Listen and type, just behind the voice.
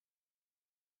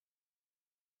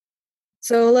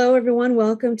So hello, everyone.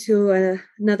 Welcome to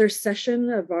another session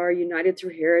of our United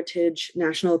Through Heritage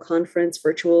National Conference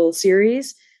virtual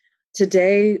series.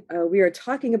 Today, we are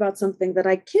talking about something that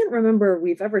I can't remember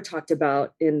we've ever talked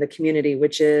about in the community,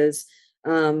 which is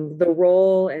the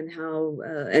role and how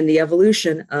and the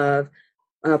evolution of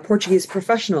Portuguese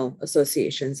professional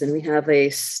associations. And we have a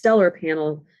stellar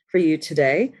panel for you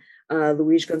today.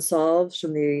 Luís Gonçalves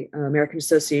from the American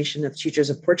Association of Teachers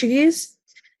of Portuguese,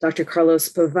 Dr. Carlos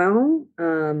Pavão,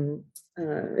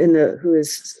 who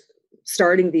is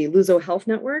starting the Luso Health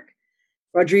Network,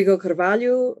 Rodrigo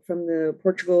Carvalho from the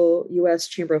Portugal-U.S.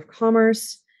 Chamber of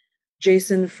Commerce,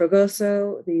 Jason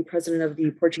Fragoso, the president of the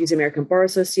Portuguese American Bar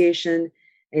Association,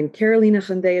 and Carolina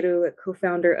Rendeiro, a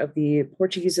co-founder of the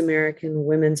Portuguese American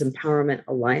Women's Empowerment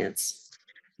Alliance.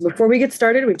 Before we get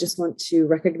started, we just want to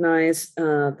recognize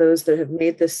those that have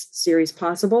made this series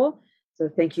possible. So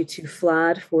thank you to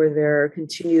FLAD for their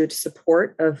continued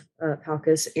support of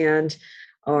PALCUS and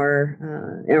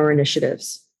our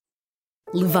initiatives.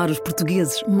 Levar os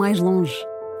portugueses mais longe.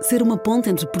 Ser uma ponte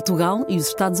entre Portugal e os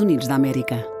Estados Unidos da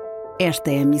América. Esta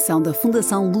é a missão da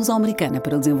Fundação Luso-Americana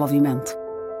para o Desenvolvimento.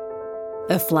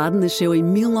 A FLAD nasceu em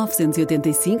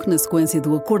 1985 na sequência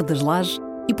do Acordo das Lajes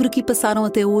e por aqui passaram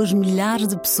até hoje milhares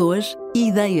de pessoas e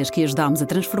ideias que ajudámos a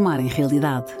transformar em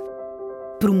realidade.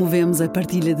 Promovemos a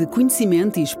partilha de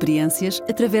conhecimento e experiências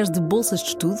através de bolsas de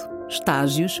estudo,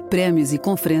 estágios, prémios e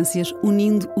conferências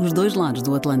unindo os dois lados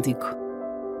do Atlântico.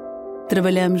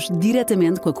 Trabalhamos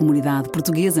diretamente com a comunidade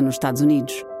portuguesa nos Estados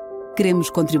Unidos.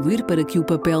 Queremos contribuir para que o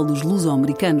papel dos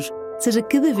luso-americanos seja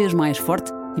cada vez mais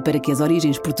forte e para que as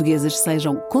origens portuguesas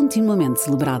sejam continuamente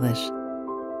celebradas.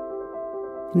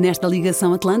 Nesta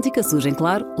ligação atlântica surgem,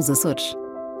 claro, os Açores.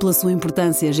 Pela sua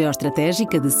importância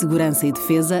geoestratégica de segurança e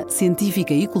defesa,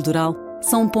 científica e cultural,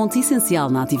 são um ponto essencial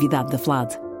na atividade da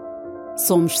FLAD.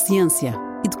 Somos ciência,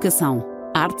 educação,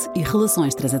 arte e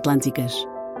relações transatlânticas.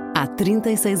 Há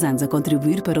 36 anos a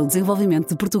contribuir para o desenvolvimento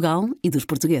de Portugal e dos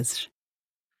portugueses.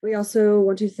 We also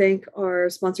want to thank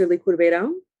our sponsor, Liquid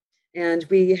Beirão, and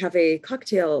we have a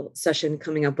cocktail session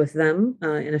coming up with them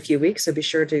in a few weeks, so be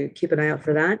sure to keep an eye out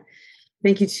for that.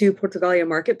 Thank you to Portugalia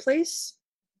Marketplace,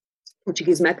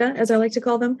 Portuguese Mecca, as I like to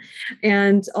call them.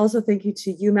 And also thank you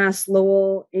to UMass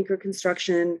Lowell, Anchor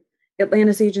Construction,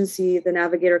 Atlantis Agency, the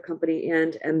Navigator Company,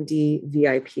 and MD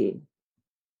VIP.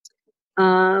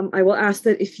 I will ask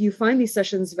that if you find these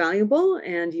sessions valuable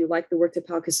and you like the work that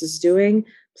PALCUS is doing,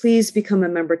 please become a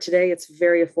member today. It's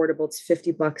very affordable. It's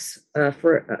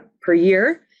 $50 per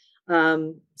year.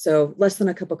 So less than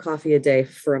a cup of coffee a day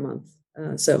for a month.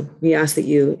 So we ask that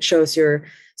you show us your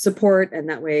support, and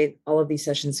that way all of these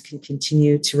sessions can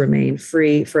continue to remain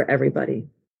free for everybody.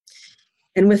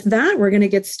 And with that, we're going to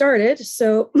get started.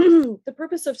 So the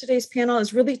purpose of today's panel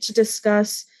is really to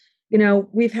discuss,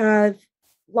 we've had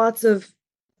lots of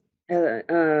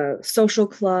social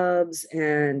clubs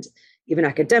and even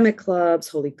academic clubs,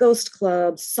 Holy Ghost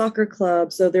clubs, soccer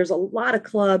clubs. So there's a lot of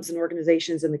clubs and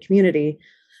organizations in the community.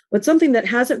 But something that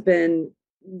hasn't been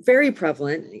very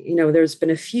prevalent, there's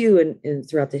been a few in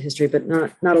throughout the history, but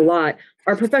not a lot,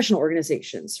 are professional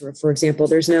organizations. For example,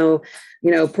 there's no,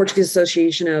 Portuguese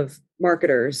Association of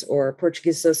Marketers or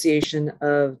Portuguese Association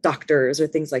of Doctors or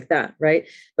things like that, right?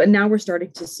 But now we're starting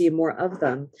to see more of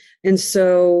them. And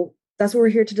so that's what we're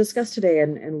here to discuss today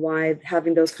and why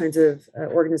having those kinds of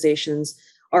organizations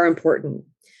are important.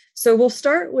 So we'll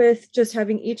start with just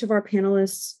having each of our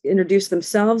panelists introduce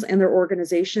themselves and their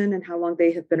organization and how long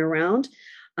they have been around.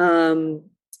 And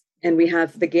we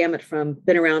have the gamut from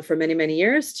been around for many, many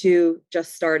years to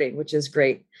just starting, which is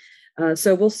great.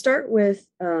 So we'll start with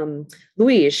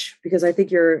Luís, because I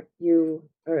think you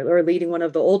are leading one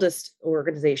of the oldest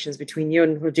organizations between you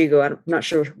and Rodrigo. I'm not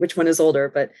sure which one is older,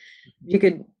 but if you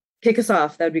could kick us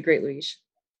off, that would be great, Luís.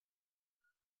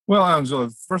 Well, Angela,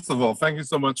 first of all, thank you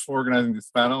so much for organizing this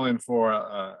panel and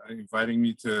for inviting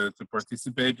me to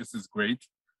participate. This is great.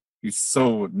 It's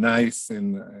so nice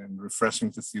and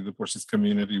refreshing to see the Portuguese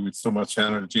community with so much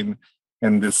energy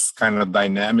and this kind of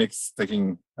dynamics,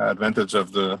 taking advantage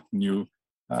of the new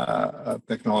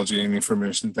technology and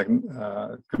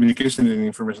communication and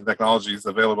information technologies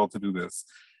available to do this.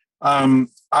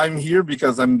 I'm here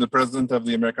because I'm the president of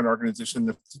the American Organization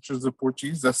of Teachers of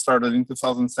Portuguese that started in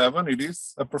 2007. It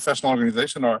is a professional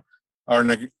organization, or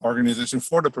an organization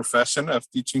for the profession of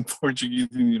teaching Portuguese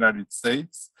in the United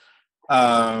States.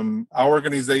 Our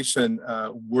organization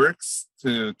works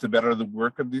to better the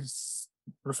work of these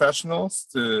professionals,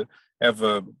 to have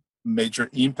a major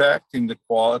impact in the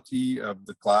quality of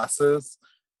the classes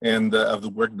and of the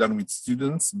work done with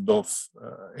students, both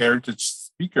heritage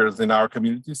speakers in our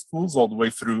community schools all the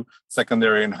way through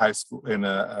secondary and high school in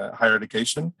higher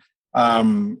education.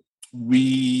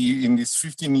 We, in these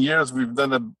 15 years, we've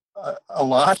done a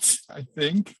lot, I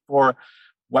think, for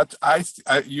what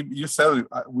you said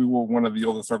we were one of the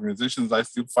oldest organizations. I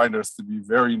still find us to be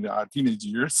very in our teenage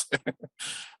years,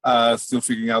 still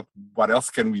figuring out what else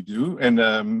can we do.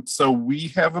 And so we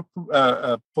have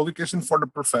a publication for the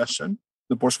profession,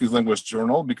 the Portuguese Language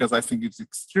Journal, because I think it's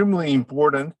extremely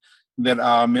important that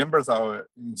our members, our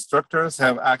instructors,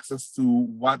 have access to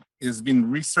what is being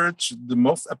researched, the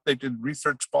most updated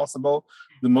research possible,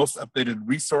 the most updated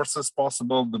resources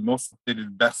possible, the most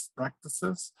updated best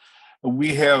practices. We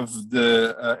have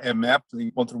the EMEP,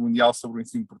 the Encontro Mundial sobre o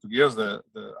Ensino Português,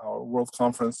 our world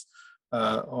conference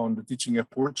on the teaching of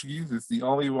Portuguese. It's the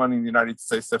only one in the United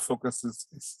States that focuses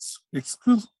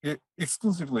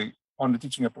exclusively on the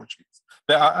teaching of Portuguese.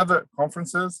 There are other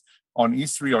conferences on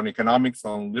history, on economics,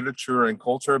 on literature and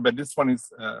culture, but this one is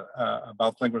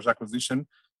about language acquisition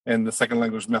and the second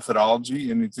language methodology,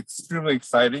 and it's extremely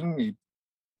exciting. It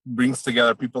brings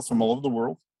together people from all over the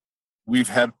world. We've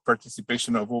had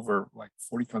participation of over like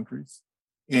 40 countries.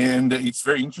 And it's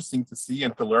very interesting to see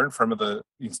and to learn from the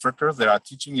instructors that are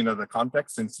teaching in other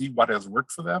contexts and see what has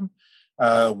worked for them.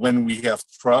 When we have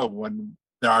when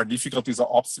there are difficulties or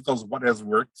obstacles, what has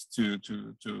worked to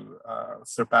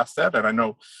surpass that. And I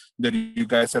know that you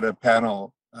guys had a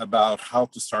panel about how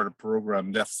to start a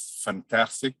program. That's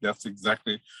fantastic. That's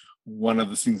exactly one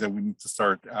of the things that we need to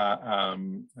start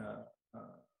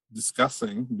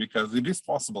discussing, because it is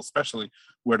possible, especially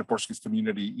where the Portuguese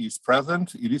community is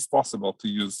present, it is possible to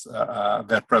use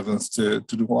that presence to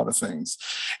do a lot of things.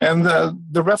 And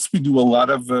the rest, we do a lot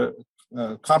of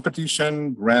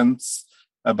competition, grants,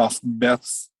 about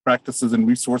best practices and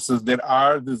resources that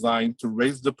are designed to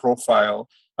raise the profile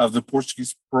of the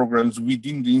Portuguese programs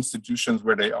within the institutions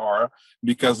where they are,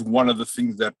 because one of the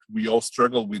things that we all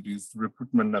struggle with is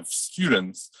recruitment of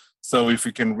students. So if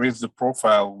we can raise the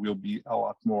profile, we'll be a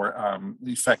lot more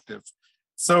effective.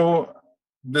 So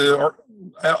the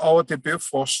OATP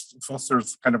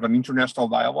fosters kind of an international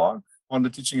dialogue on the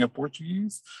teaching of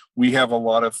Portuguese. We have a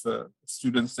lot of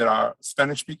students that are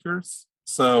Spanish speakers.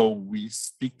 So we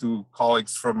speak to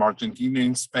colleagues from Argentina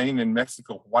and Spain and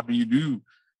Mexico. What do you do?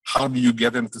 How do you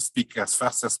get them to speak as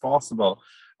fast as possible?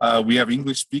 We have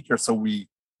English speakers, so we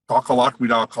talk a lot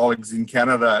with our colleagues in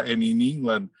Canada and in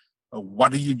England.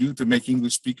 What do you do to make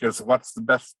English speakers? What's the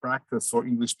best practice for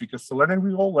English speakers to learn? And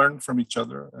we all learn from each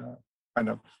other,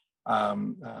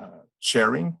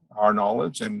 sharing our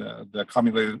knowledge and the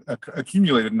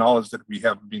accumulated knowledge that we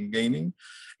have been gaining.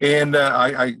 And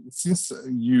I since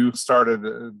you started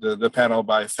the panel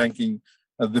by thanking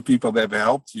the people that have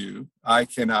helped you, I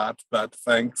cannot but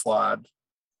thank Vlad,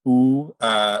 who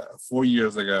 4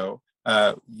 years ago,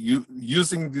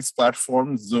 using this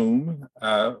platform, Zoom,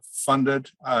 funded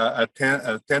a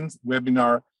 10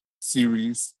 webinar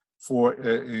series for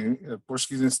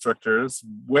Portuguese instructors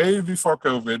way before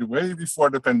COVID, way before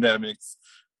the pandemics.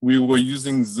 We were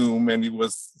using Zoom, and it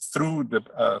was through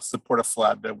the support of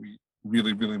Vlad that we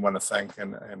really, really want to thank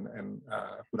and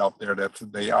put out there that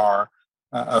they are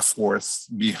a force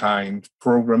behind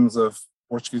programs of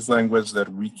Portuguese language that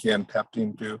we can tap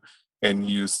into and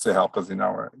use to help us in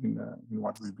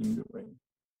what we've been doing.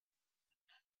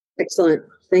 Excellent.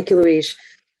 Thank you, Luis.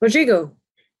 Rodrigo.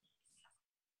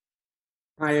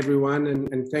 Hi, everyone,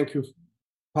 and thank you,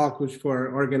 PALCUS, for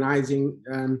organizing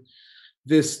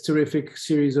this terrific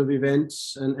series of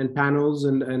events and panels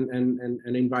and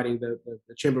inviting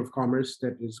the Chamber of Commerce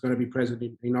that is going to be present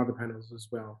in other panels as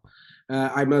well.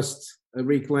 I must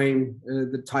reclaim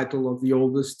the title of the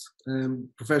oldest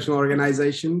professional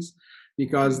organizations,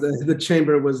 because the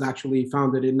Chamber was actually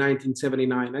founded in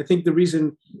 1979. I think the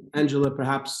reason, Angela,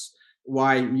 perhaps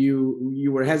why you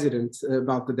were hesitant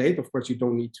about the date, of course you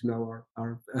don't need to know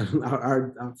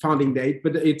our founding date,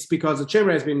 but it's because the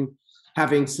Chamber has been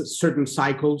having certain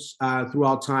cycles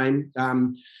throughout time,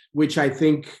 which I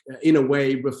think in a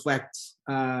way reflects,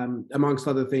 amongst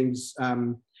other things,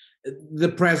 the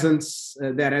presence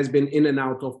that has been in and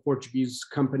out of Portuguese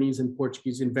companies and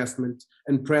Portuguese investment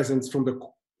and presence from the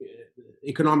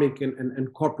economic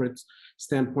and corporate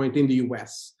standpoint in the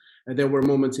US. There were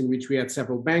moments in which we had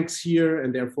several banks here,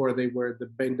 and therefore they were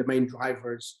the main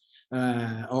drivers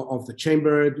of the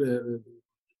Chamber.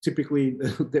 Typically,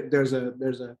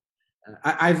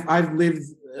 I've lived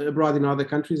abroad in other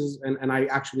countries, and I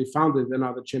actually founded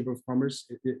another Chamber of Commerce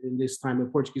in this time, the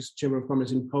Portuguese Chamber of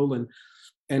Commerce in Poland.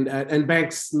 And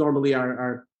banks normally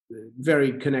are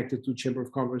very connected to Chamber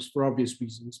of Commerce for obvious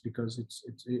reasons, because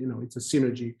it's a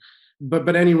synergy.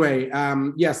 But anyway,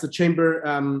 yes, the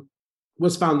Chamber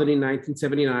was founded in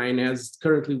 1979, has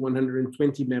currently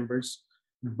 120 members,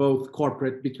 both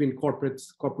between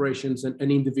corporations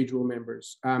and individual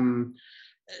members.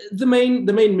 The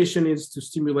main mission is to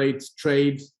stimulate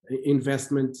trade,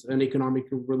 investment, and economic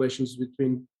relations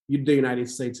between the United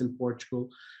States and Portugal.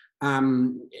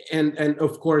 And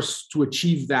of course, to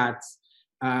achieve that,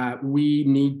 we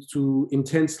need to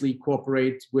intensely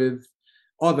cooperate with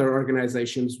other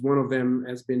organizations. One of them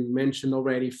has been mentioned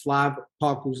already.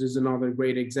 PALCUS is another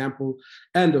great example.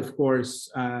 And of course,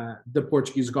 the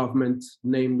Portuguese government,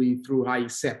 namely through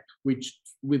AICEP, with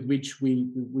which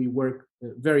we work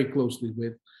very closely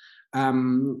with.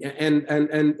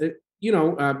 The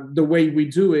way we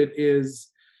do it is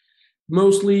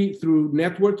mostly through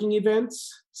networking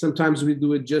events. Sometimes we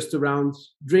do it just around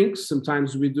drinks.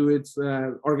 Sometimes we do it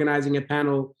organizing a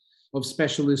panel of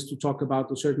specialists to talk about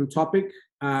a certain topic,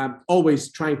 always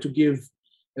trying to give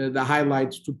the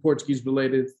highlights to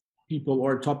Portuguese-related people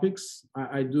or topics.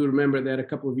 I do remember that a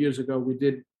couple of years ago, we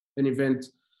did an event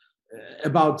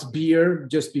about beer,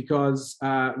 just because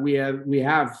we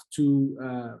have two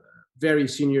very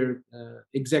senior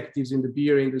executives in the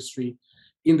beer industry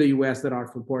in the US that are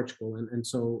from Portugal.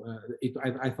 So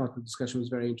I thought the discussion was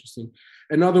very interesting.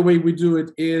 Another way we do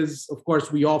it is, of course,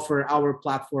 we offer our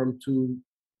platform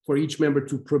for each member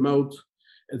to promote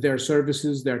their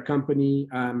services, their company,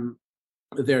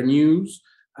 their news.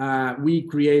 We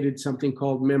created something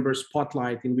called Member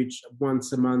Spotlight, in which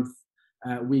once a month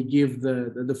we give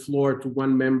the floor to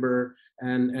one member,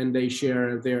 and they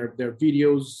share their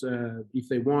videos if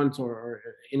they want, or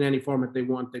in any format they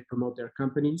want. They promote their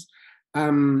companies.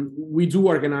 We do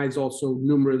organize also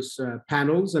numerous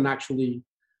panels, and actually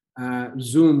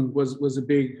Zoom was a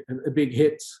big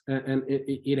hit, and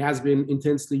it has been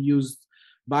intensely used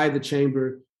by the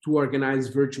Chamber to organize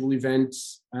virtual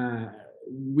events.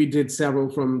 We did several,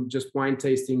 from just wine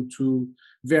tasting to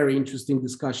very interesting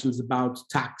discussions about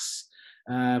tax.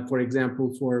 For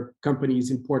example, for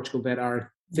companies in Portugal that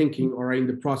are thinking or are in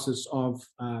the process of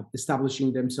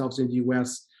establishing themselves in the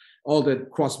US, all the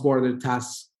cross-border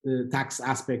tax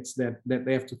aspects that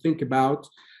they have to think about.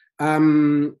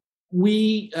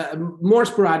 We more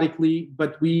sporadically,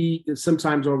 but we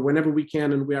sometimes, or whenever we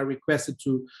can and we are requested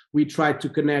to, we try to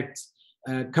connect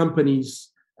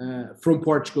companies from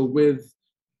Portugal with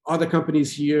other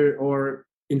companies here, or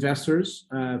investors,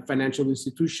 financial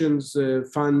institutions,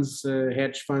 funds,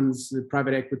 hedge funds,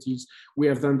 private equities. We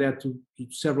have done that to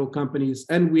several companies,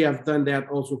 and we have done that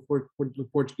also for the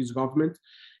Portuguese government.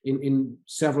 In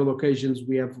several occasions,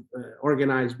 we have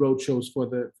organized roadshows for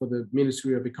the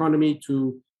Ministry of Economy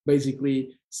to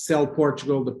basically sell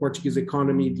Portugal, the Portuguese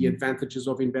economy, the advantages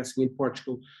of investing in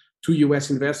Portugal to US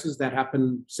investors. That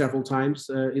happened several times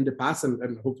in the past,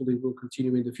 and hopefully will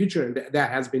continue in the future. And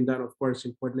that has been done, of course,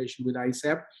 in coordination with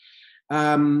AICEP.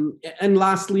 And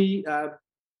lastly,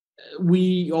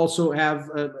 we also have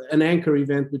an anchor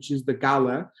event, which is the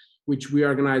Gala, which we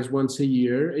organize once a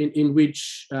year, in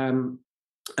which,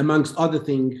 amongst other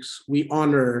things, we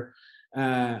honor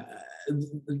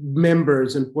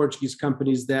members and Portuguese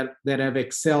companies that have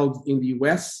excelled in the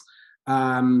US.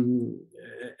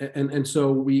 And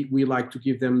so we like to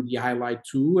give them the highlight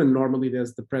too. And normally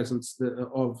there's the presence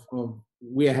of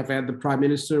we have had the Prime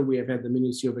Minister, we have had the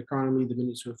Ministry of Economy, the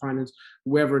Ministry of Finance,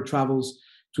 whoever travels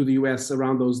to the US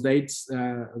around those dates.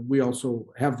 We also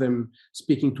have them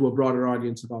speaking to a broader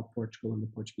audience about Portugal and the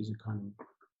Portuguese economy.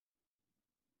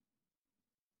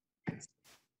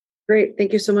 Great.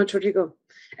 Thank you so much, Rodrigo.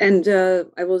 And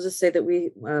I will just say that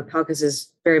we, PALCUS, has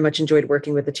very much enjoyed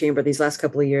working with the Chamber these last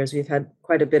couple of years. We've had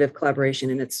quite a bit of collaboration,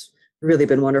 and it's really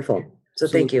been wonderful. So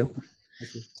thank you.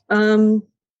 Thank you.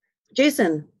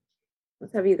 Jason,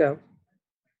 let's have you go.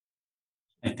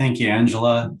 Thank you,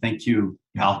 Angela. Thank you,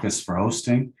 PALCUS, for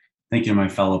hosting. Thank you to my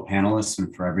fellow panelists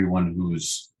and for everyone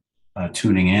who's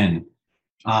tuning in.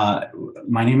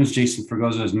 My name is Jason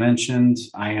Fregoso, as mentioned.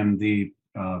 I am the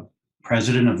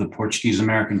president of the Portuguese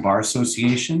American Bar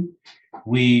Association.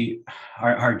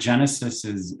 Our genesis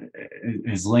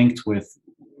is linked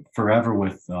forever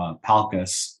with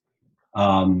PALCUS,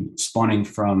 spawning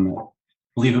from, I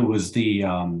believe it was the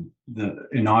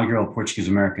inaugural Portuguese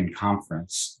American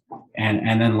Conference,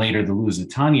 and then later the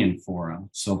Lusitanian Forum.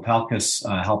 So PALCUS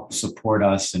helped support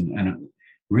us, and it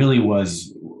really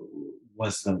was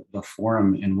the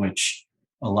forum in which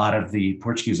a lot of the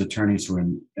Portuguese attorneys who were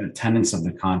in attendance of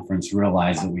the conference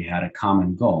realized that we had a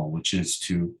common goal, which is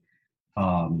to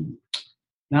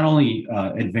not only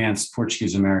advance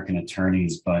Portuguese American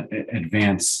attorneys, but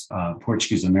advance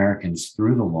Portuguese Americans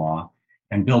through the law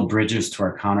and build bridges to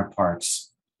our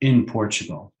counterparts in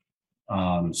Portugal.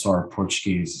 So our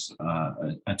Portuguese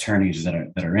attorneys that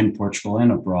are in Portugal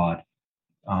and abroad.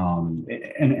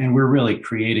 And we're really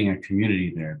creating a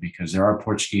community there because there are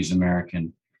Portuguese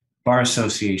American bar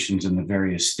associations in the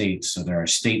various states. So there are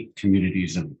state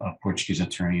communities of Portuguese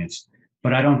attorneys,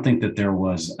 but I don't think that there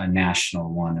was a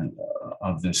national one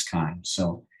of this kind.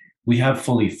 So we have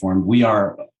fully formed. We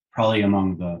are probably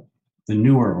among the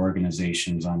newer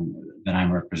organizations that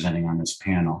I'm representing on this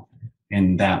panel,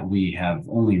 in that we have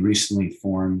only recently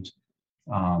formed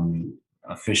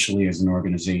officially as an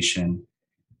organization.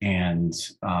 And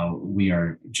we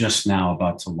are just now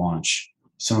about to launch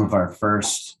some of our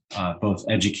first both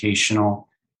educational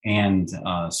and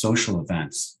social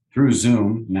events through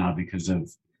Zoom now, because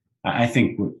of, I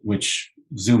think, which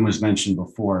Zoom was mentioned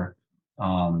before,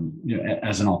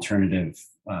 as an alternative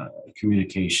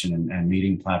communication and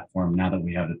meeting platform now that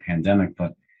we have the pandemic.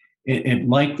 But it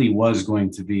likely was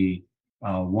going to be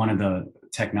one of the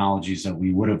technologies that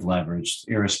we would have leveraged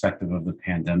irrespective of the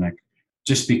pandemic,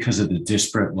 just because of the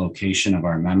disparate location of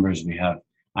our members.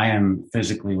 I am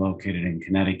physically located in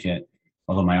Connecticut,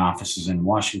 although my office is in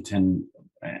Washington,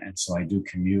 and so I do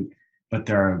commute. But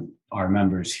there are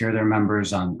members here. There are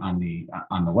members on the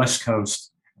West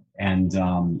Coast, and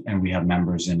we have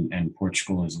members in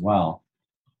Portugal as well.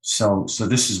 So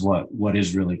this is what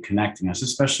is really connecting us,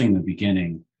 especially in the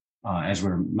beginning, as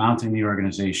we're mounting the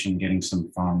organization, getting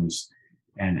some funds,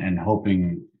 and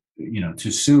hoping,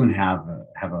 to soon have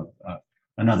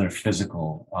another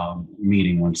physical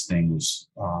meeting once things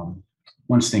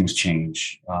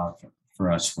change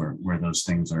for us, where those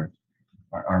things are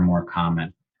more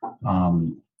common.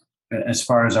 As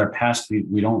far as our past,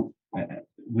 we don't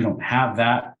have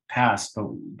that past,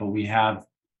 but we have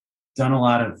done a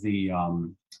lot of the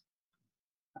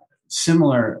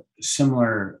similar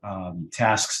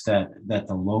tasks that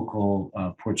the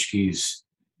local Portuguese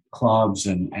clubs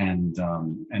and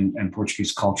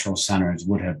Portuguese cultural centers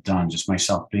would have done. Just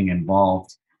myself being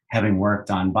involved, having worked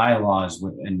on bylaws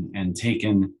and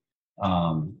taken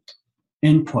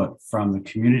input from the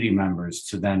community members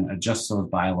to then adjust those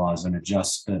bylaws and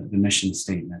adjust the mission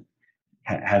statement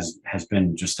has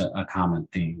been just a common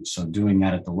theme. So doing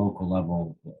that at the local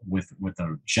level with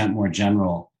a more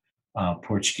general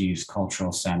Portuguese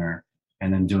cultural center,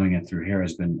 and then doing it through here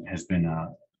has been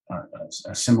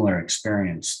a similar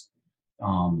experience.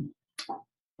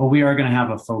 But we are going to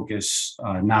have a focus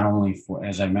not only for,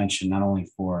 as I mentioned, not only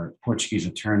for Portuguese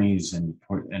attorneys and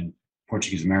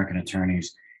Portuguese American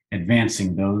attorneys,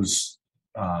 advancing those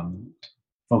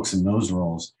folks in those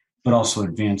roles, but also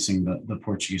advancing the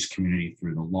Portuguese community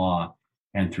through the law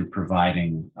and through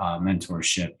providing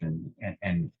mentorship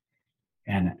and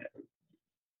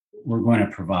we're going to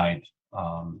provide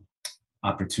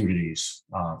opportunities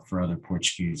for other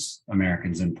Portuguese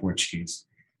Americans in Portuguese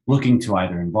looking to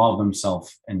either involve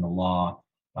themselves in the law,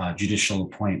 judicial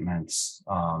appointments,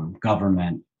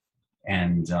 government,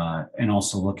 and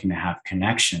also looking to have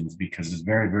connections, because it's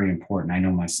very, very important. I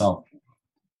know myself,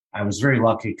 I was very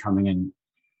lucky coming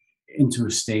into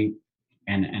a state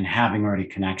and having already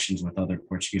connections with other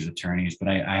Portuguese attorneys, but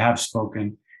I have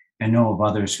spoken and know of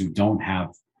others who don't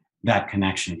have that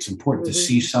connection. It's important to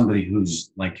see somebody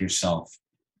who's like yourself,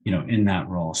 in that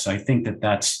role. So I think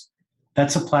that's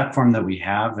a platform that we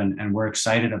have, and we're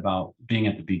excited about being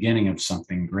at the beginning of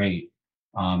something great.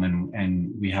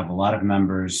 And we have a lot of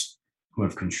members who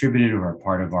have contributed, who are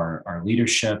part of our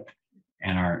leadership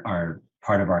and are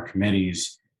part of our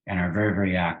committees, and are very,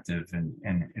 very active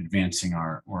in advancing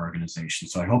our organization.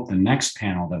 So I hope the next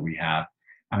panel that we have,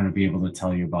 I'm going to be able to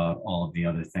tell you about all of the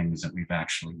other things that we've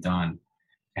actually done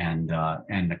and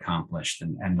accomplished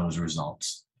and those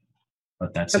results.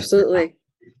 But that's absolutely.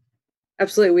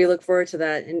 Absolutely. We look forward to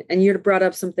that. And you brought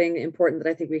up something important that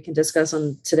I think we can discuss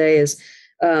on today is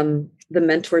the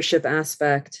mentorship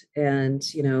aspect and,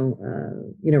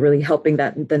 really helping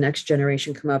the next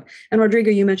generation come up. And Rodrigo,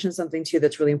 you mentioned something too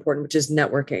that's really important, which is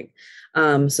networking.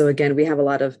 So again, we have a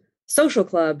lot of social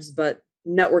clubs, but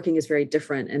networking is very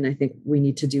different. And I think we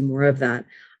need to do more of that.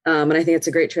 And I think it's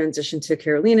a great transition to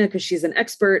Carolina, because she's an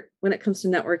expert when it comes to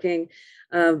networking.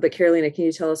 But Carolina, can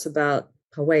you tell us about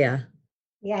PAWEA?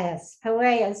 Yes,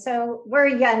 PAWEA. So we're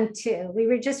young too. We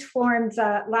were just formed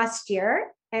last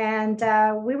year, and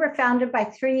we were founded by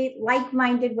 3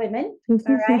 like-minded women.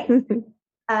 All right.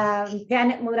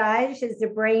 Janet Moraes is the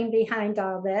brain behind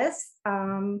all this.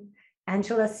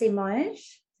 Angela Simões,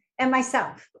 and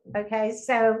myself. Okay,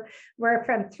 so we're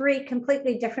from 3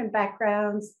 completely different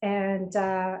backgrounds and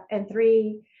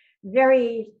 3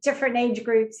 very different age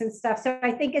groups and stuff. So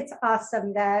I think it's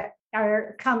awesome that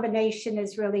our combination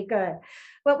is really good.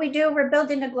 What we do, we're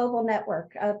building a global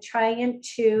network of trying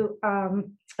to,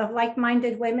 of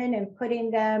like-minded women and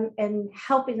putting them and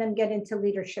helping them get into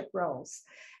leadership roles.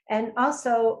 And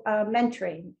also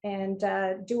mentoring and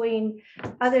doing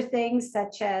other things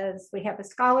such as we have a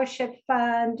scholarship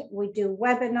fund, we do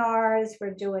webinars,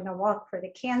 we're doing a walk for the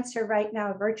cancer right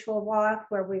now, a virtual walk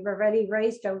where we've already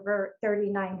raised over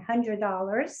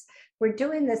 $3,900. We're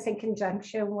doing this in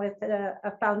conjunction with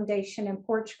a foundation in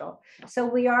Portugal. So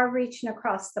we are reaching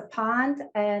across the pond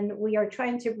and we are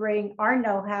trying to bring our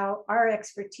know-how, our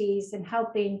expertise in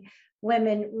helping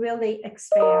women really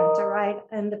expand, right,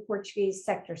 in the Portuguese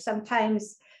sector.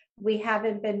 Sometimes we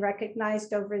haven't been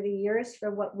recognized over the years for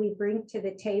what we bring to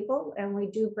the table, and we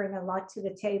do bring a lot to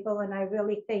the table. And I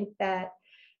really think that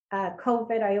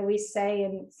COVID, I always say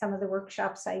in some of the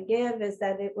workshops I give, is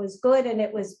that it was good and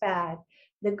it was bad.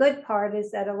 The good part is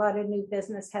that a lot of new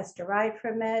business has derived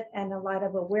from it and a lot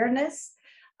of awareness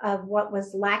of what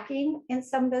was lacking in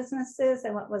some businesses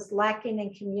and what was lacking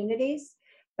in communities.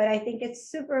 But I think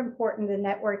it's super important, the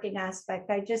networking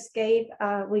aspect. I just gave,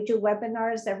 we do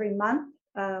webinars every month.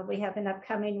 We have an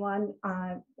upcoming one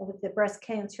with the breast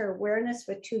cancer awareness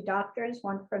with 2 doctors,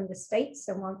 one from the States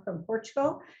and one from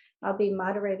Portugal. I'll be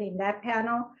moderating that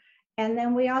panel. And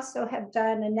then we also have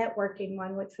done a networking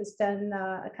one, which was done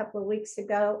a couple of weeks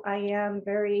ago. I am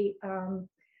very,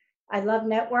 I love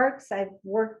networks. I've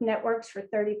worked networks for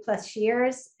 30 plus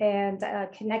years, and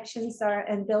connections are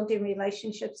and building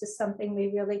relationships is something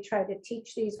we really try to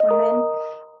teach these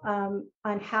women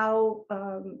on how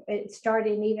it's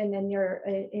starting even in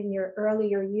your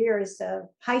earlier years of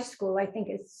high school. I think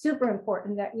it's super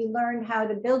important that you learn how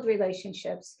to build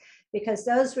relationships, because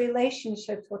those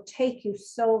relationships will take you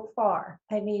so far.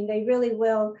 I mean, they really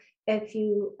will if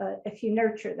you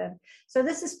nurture them. So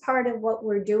this is part of what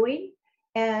we're doing.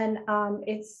 And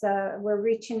we're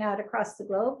reaching out across the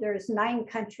globe. There's 9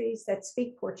 countries that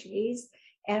speak Portuguese,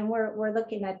 and we're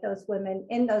looking at those women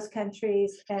in those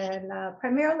countries and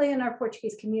primarily in our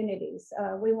Portuguese communities.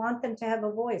 We want them to have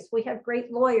a voice. We have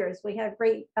great lawyers. We have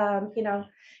great,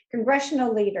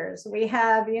 congressional leaders. We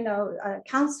have,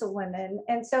 council women.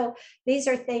 And so these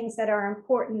are things that are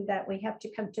important that we have to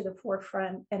come to the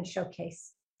forefront and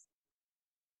showcase.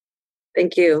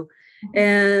 Thank you.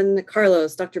 And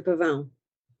Carlos, Dr. Pavão.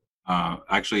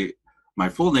 Actually, my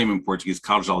full name in Portuguese is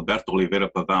Carlos Alberto Oliveira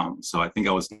Pavão. So I think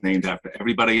I was named after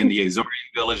everybody in the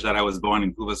Azorian village that I was born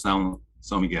in Cuba, São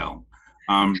Miguel.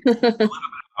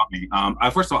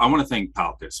 First of all, I want to thank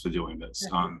PALCUS for doing this.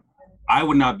 I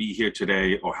would not be here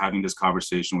today or having this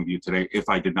conversation with you today if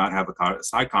I did not have a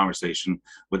side conversation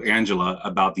with Angela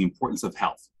about the importance of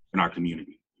health in our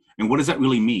community. And what does that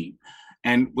really mean?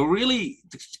 And we're really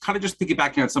kind of just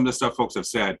piggybacking on some of the stuff folks have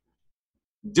said.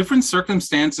 Different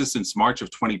circumstances since March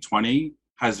of 2020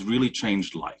 has really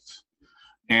changed life.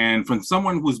 And from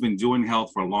someone who's been doing health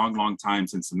for a long, long time,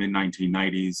 since the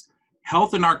mid-1990s,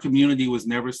 health in our community was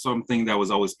never something that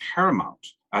was always paramount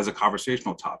as a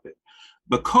conversational topic.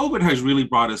 But COVID has really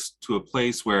brought us to a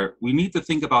place where we need to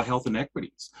think about health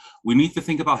inequities. We need to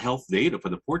think about health data for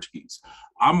the Portuguese.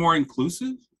 I'm more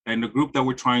inclusive. And the group that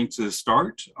we're trying to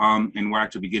start, and we're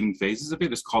at the beginning phases of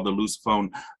it, is called the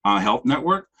Lusophone Health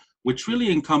Network, which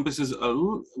really encompasses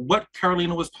what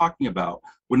Carolina was talking about.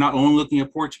 We're not only looking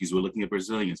at Portuguese, we're looking at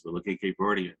Brazilians, we're looking at Cape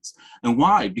Verdeans. And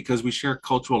why? Because we share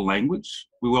cultural language,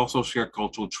 we also share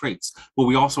cultural traits, but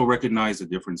we also recognize the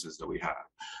differences that we have.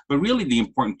 But really the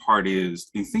important part is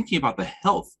in thinking about the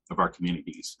health of our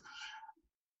communities.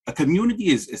 A community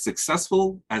is as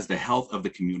successful as the health of the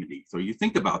community. So you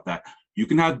think about that. You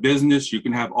can have business, you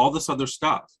can have all this other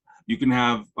stuff. You can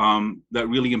have that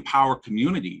really empower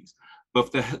communities. But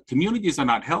if the communities are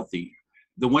not healthy,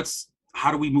 then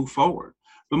how do we move forward?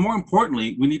 But more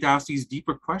importantly, we need to ask these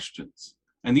deeper questions.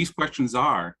 And these questions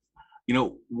are,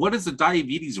 what is the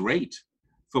diabetes rate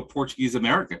for Portuguese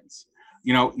Americans?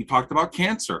 You talked about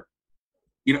cancer.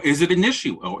 Is it an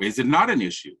issue or is it not an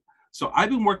issue? So I've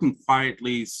been working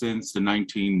quietly since the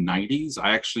 1990s.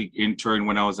 I actually interned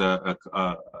when I was a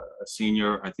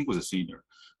senior. I think it was a senior.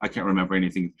 I can't remember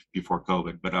anything before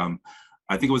COVID, but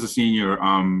I think it was a senior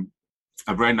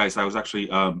at Brandeis. I was actually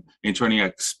interning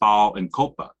at SPAL and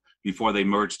COPA before they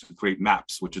merged to create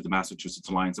MAPS, which is the Massachusetts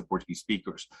Alliance of Portuguese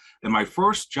Speakers. And my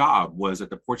first job was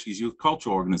at the Portuguese Youth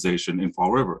Cultural Organization in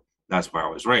Fall River. That's where I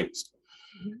was raised.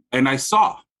 Mm-hmm. And I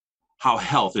saw how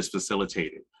health is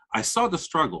facilitated. I saw the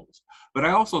struggles, but I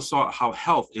also saw how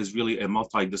health is really a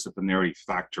multidisciplinary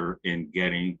factor in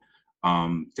getting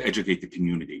to educate the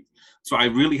community. So I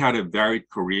really had a varied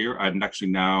career. I'm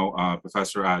actually now a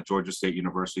professor at Georgia State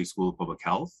University School of Public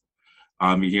Health.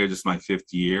 Here, this is my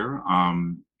 5th year.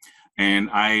 And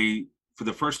for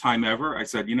the first time ever, I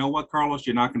said, you know what, Carlos,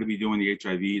 you're not going to be doing the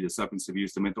HIV, the substance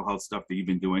abuse, the mental health stuff that you've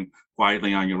been doing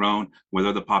quietly on your own with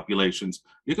other populations.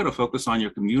 You're going to focus on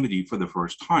your community for the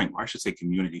first time. I should say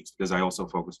communities, because I also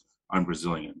focus on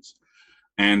Brazilians.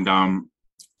 And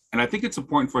I think it's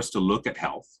important for us to look at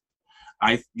health.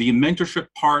 The mentorship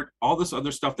part, all this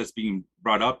other stuff that's being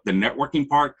brought up, the networking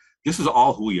part, this is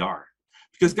all who we are.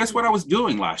 Because guess what I was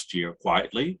doing last year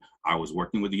quietly? I was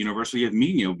working with the University of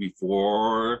Minho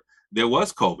before there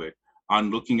was COVID on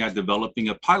looking at developing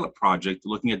a pilot project,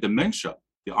 looking at dementia,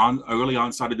 the early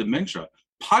onset of dementia,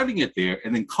 piloting it there,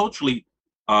 and then culturally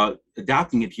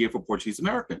adapting it here for Portuguese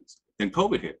Americans. Then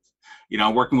COVID hit. You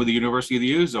know, working with the University of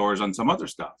the Azores on some other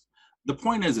stuff. The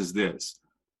point is this: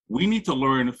 we need to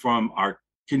learn from our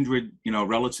kindred,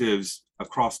 relatives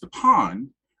across the pond,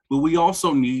 but we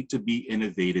also need to be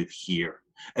innovative here.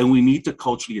 And we need to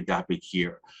culturally adapt it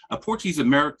here. A Portuguese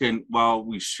American, while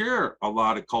we share a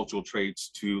lot of cultural traits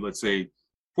to, let's say,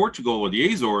 Portugal or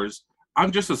the Azores, I'm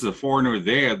just as a foreigner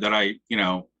there that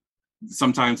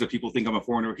sometimes that people think I'm a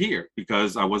foreigner here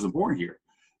because I wasn't born here.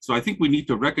 So I think we need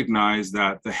to recognize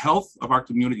that the health of our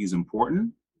community is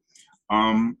important.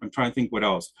 I'm trying to think what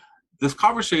else. This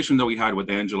conversation that we had with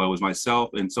Angela was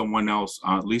myself and someone else,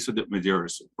 Lisa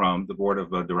Medeiros from the board of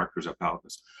directors at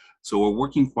PALCUS. So we're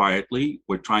working quietly.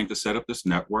 We're trying to set up this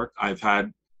network. I've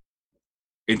had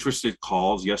interested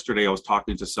calls. Yesterday, I was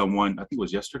talking to someone, I think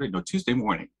it was Tuesday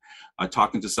morning,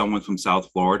 talking to someone from South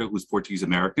Florida who's Portuguese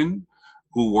American,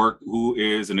 who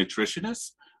is a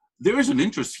nutritionist. There is an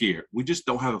interest here. We just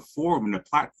don't have a forum and a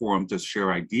platform to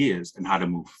share ideas and how to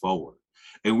move forward.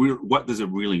 And what does it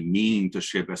really mean to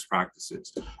share best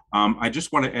practices? I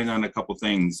just want to end on a couple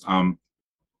things.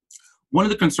 One of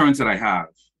the concerns that I have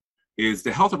is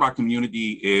the health of our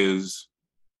community is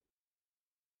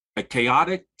a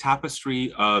chaotic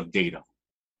tapestry of data.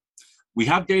 We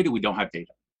have data, we don't have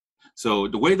data. So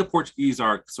the way the Portuguese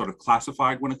are sort of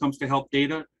classified when it comes to health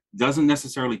data doesn't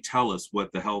necessarily tell us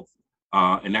what the health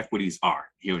inequities are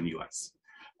here in the US.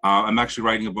 I'm actually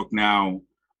writing a book now,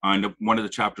 and one of the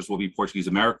chapters will be Portuguese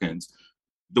Americans.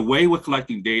 The way we're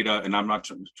collecting data, and I'm not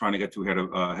trying to get too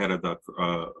ahead of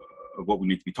what we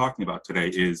need to be talking about today,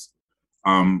 is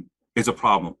a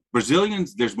problem.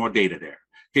 Brazilians, there's more data there.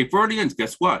 Cape Verdeans,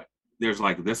 guess what? There's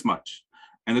like this much.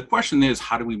 And the question is,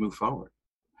 how do we move forward?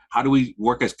 How do we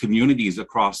work as communities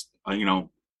across,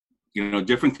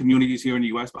 different communities here in the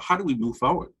US, but how do we move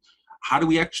forward? How do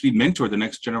we actually mentor the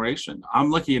next generation?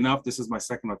 I'm lucky enough, this is my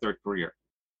second or third career.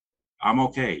 I'm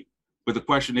okay. But the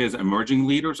question is, emerging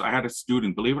leaders, I had a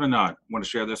student, believe it or not, I want to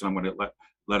share this and I'm going to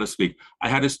let us speak. I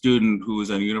had a student who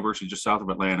was at a university just south of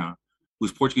Atlanta,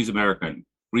 who's Portuguese American,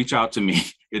 reach out to me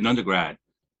in undergrad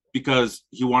because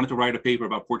he wanted to write a paper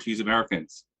about Portuguese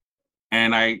Americans.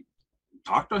 And I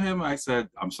talked to him, I said,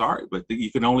 I'm sorry, but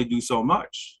you can only do so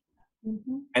much.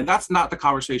 Mm-hmm. And that's not the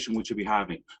conversation we should be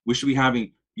having. We should be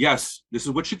having, yes, this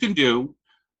is what you can do,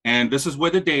 and this is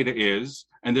where the data is,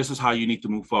 and this is how you need to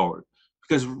move forward.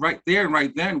 Because right there and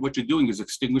right then, what you're doing is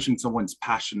extinguishing someone's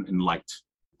passion and light.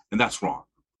 And that's wrong.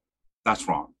 That's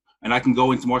wrong. And I can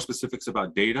go into more specifics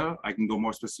about data. I can go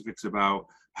more specifics about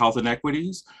health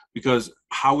inequities, because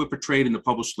how we're portrayed in the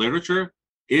published literature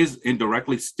is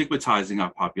indirectly stigmatizing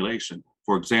our population.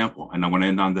 For example, and I want to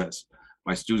end on this.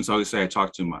 My students always say I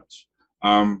talk too much.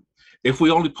 If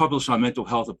we only publish on mental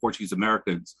health of Portuguese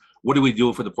Americans, what do we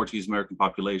do for the Portuguese American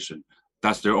population?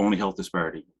 That's their only health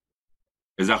disparity.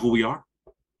 Is that who we are?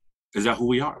 Is that who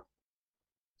we are?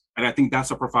 And I think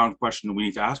that's a profound question that we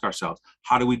need to ask ourselves.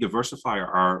 How do we diversify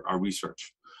our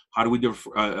research? How do we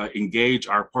engage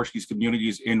our Portuguese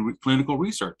communities in clinical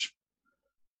research?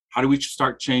 How do we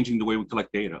start changing the way we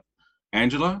collect data?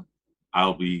 Angela,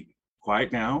 I'll be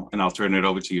quiet now and I'll turn it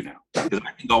over to you now, because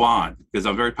I can go on because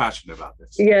I'm very passionate about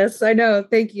this. Yes, I know.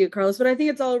 Thank you, Carlos. But I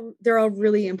think they're all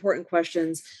really important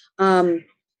questions. And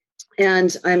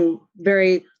I'm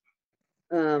very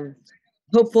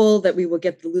hopeful that we will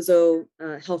get the Luso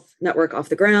Health Network off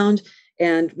the ground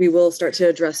and we will start to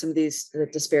address some of these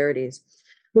disparities.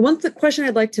 The one question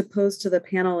I'd like to pose to the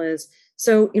panel is,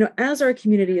 so, as our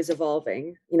community is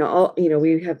evolving,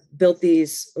 we have built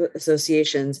these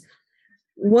associations.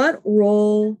 What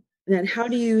role and how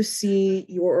do you see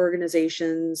your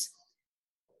organizations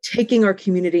taking our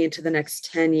community into the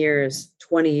next 10 years,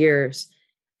 20 years?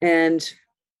 And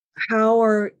how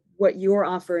are what you're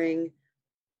offering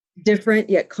different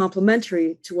yet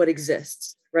complementary to what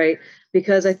exists, right?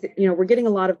 Because we're getting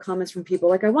a lot of comments from people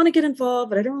like, I want to get involved,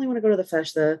 but I don't really want to go to the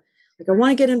festa. Like, I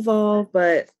want to get involved,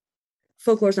 but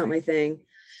folklore's not my thing.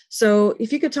 So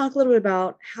if you could talk a little bit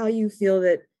about how you feel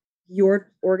that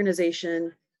your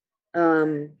organization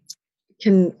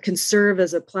can serve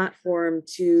as a platform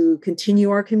to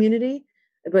continue our community,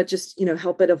 but just,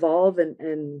 help it evolve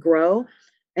and grow.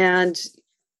 And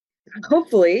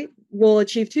hopefully we'll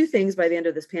achieve two things by the end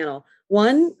of this panel.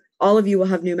 One, all of you will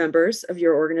have new members of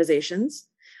your organizations.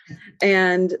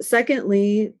 And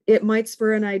secondly, it might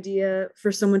spur an idea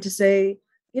for someone to say,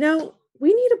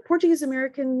 we need a Portuguese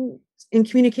American in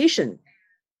communication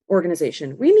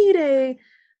organization. We need a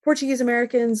Portuguese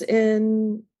Americans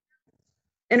in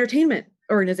entertainment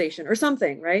organization or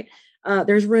something, right?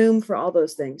 There's room for all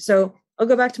those things. So I'll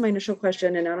go back to my initial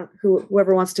question, and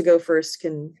whoever wants to go first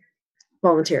can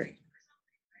volunteer.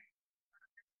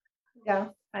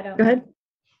 Go. I don't. Go ahead.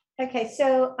 Okay,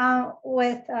 so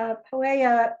with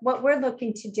POEA, what we're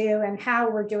looking to do and how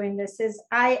we're doing this is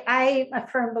I'm a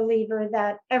firm believer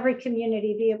that every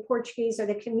community, be it Portuguese or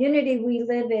the community we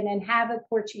live in and have a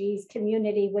Portuguese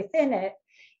community within it,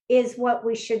 is what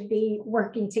we should be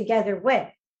working together with.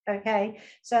 Okay,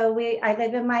 so I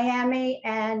live in Miami,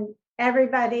 and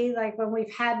everybody, like when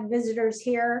we've had visitors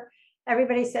here,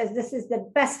 everybody says this is the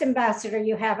best ambassador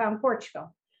you have on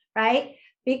Portugal, right?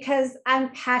 Because I'm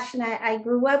passionate. I've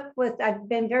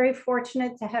been very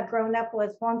fortunate to have grown up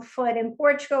with one foot in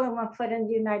Portugal and one foot in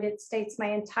the United States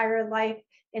my entire life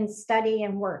in study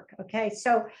and work. Okay,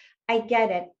 so I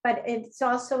get it. But it's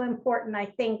also important, I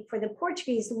think, for the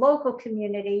Portuguese local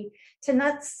community to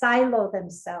not silo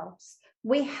themselves.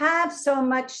 We have so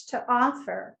much to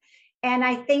offer. And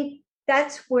I think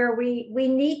that's where we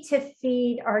need to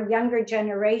feed our younger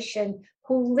generation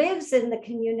who lives in the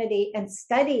community and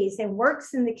studies and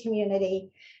works in the community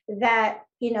that,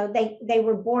 they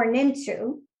were born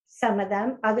into. Some of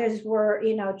them, others were,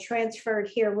 transferred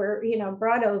here, were,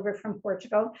 brought over from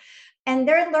Portugal. And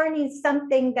they're learning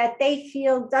something that they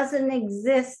feel doesn't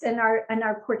exist in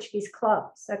our Portuguese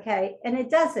clubs, okay? And it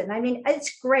doesn't. I mean,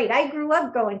 it's great. I grew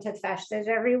up going to festas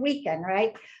every weekend,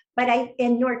 right? But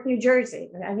in Newark, New Jersey,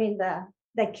 I mean,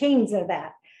 the kings of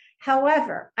that.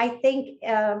 However, I think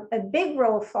a big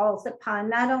role falls upon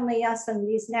not only us and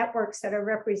these networks that are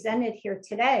represented here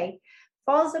today,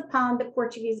 falls upon the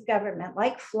Portuguese government,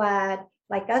 like FLAD,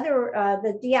 like other,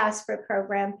 the diaspora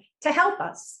program, to help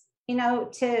us,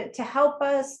 to help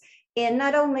us in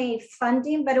not only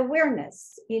funding, but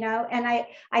awareness, and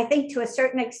I think to a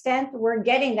certain extent, we're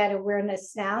getting that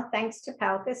awareness now, thanks to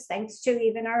PALCUS, thanks to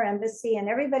even our embassy and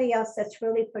everybody else that's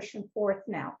really pushing forth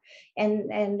now,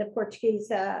 and the Portuguese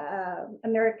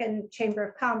American Chamber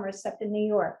of Commerce up in New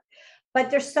York. But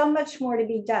there's so much more to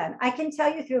be done. I can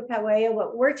tell you through POEA,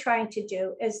 what we're trying to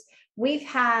do is we've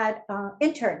had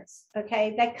interns,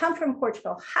 okay, that come from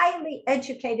Portugal, highly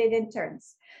educated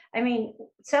interns. I mean,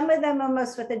 some of them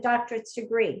almost with a doctorate's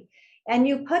degree. And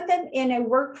you put them in a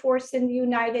workforce in the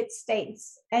United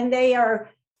States, and they are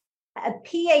a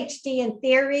PhD in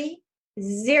theory,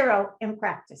 zero in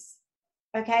practice.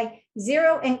 Okay,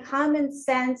 zero in common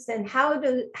sense and how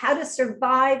to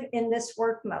survive in this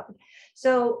work mode.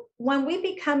 So when we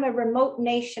become a remote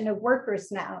nation of workers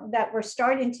now that we're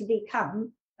starting to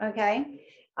become, okay,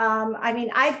 I mean,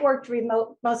 I've worked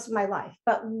remote most of my life,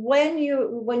 but when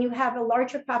you have a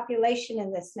larger population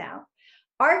in this now,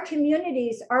 our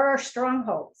communities are our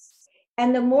strongholds.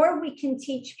 And the more we can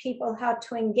teach people how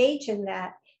to engage in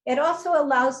that, it also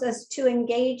allows us to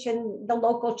engage in the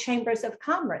local chambers of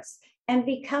commerce and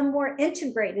become more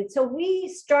integrated. So we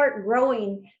start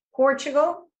growing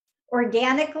Portugal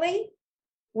organically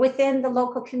within the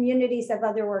local communities of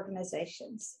other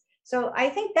organizations. So I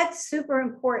think that's super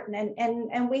important. And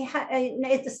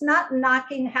it's not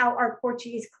knocking how our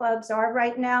Portuguese clubs are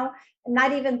right now,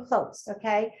 not even close,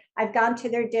 okay? I've gone to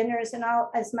their dinners and all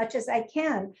as much as I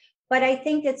can. But I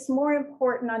think it's more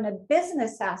important on a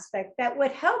business aspect that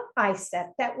would help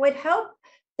ICEP, that would help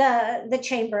the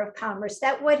Chamber of Commerce,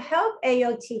 that would help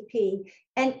AOTP,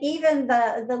 and even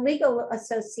the Legal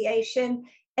Association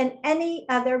and any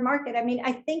other market. I mean,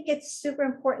 I think it's super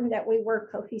important that we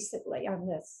work cohesively on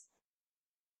this.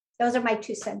 Those are my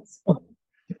 2 cents.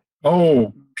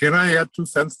 Oh, can I add 2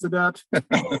 cents to that?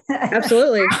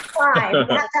 Absolutely.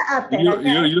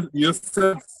 You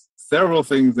said several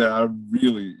things that are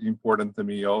really important to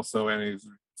me also, and it's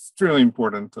extremely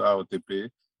important to AOTP.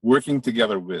 Working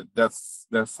together with, that's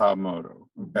our motto,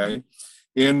 okay?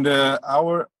 And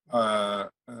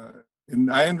and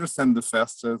I understand the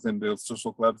festas and the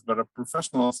social clubs, but a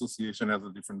professional association has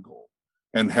a different goal,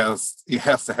 and it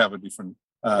has to have a different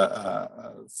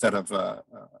set of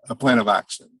a plan of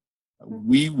action.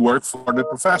 We work for the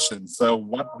profession, so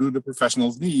what do the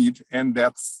professionals need? And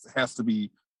that has to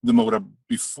be the motive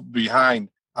behind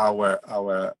our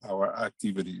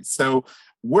activities. So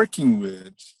working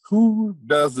with, who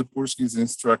does the Portuguese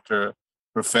instructor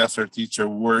professor, teacher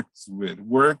works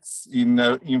in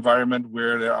an environment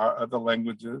where there are other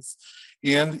languages.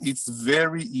 And it's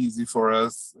very easy for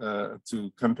us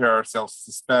to compare ourselves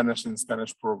to Spanish and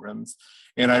Spanish programs.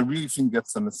 And I really think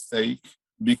that's a mistake,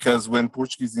 because when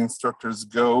Portuguese instructors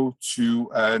go to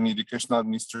an educational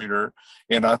administrator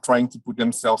and are trying to put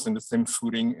themselves in the same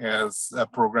footing as a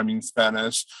program in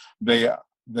Spanish, they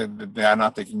are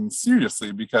not taking it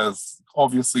seriously, because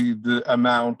obviously the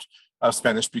amount of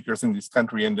Spanish speakers in this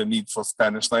country and the need for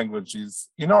Spanish language is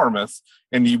enormous,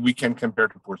 and we can compare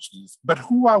to Portuguese. But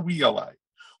who are we alike?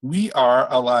 We are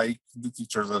alike the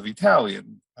teachers of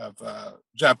Italian, of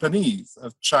Japanese,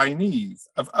 of Chinese,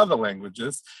 of other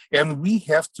languages, and we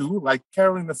have to, like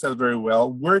Carolina said very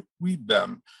well, work with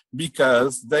them,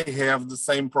 because they have the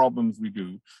same problems we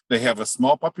do. They have a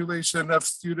small population of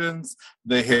students,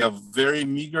 they have very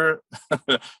meager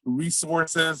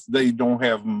resources, they don't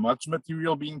have much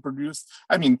material being produced.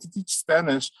 I mean, to teach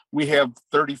Spanish, we have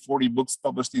 30, 40 books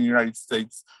published in the United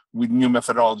States with new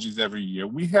methodologies every year.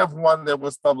 We have one that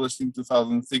was published in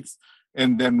 2006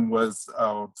 and then was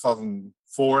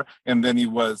 2004, and then it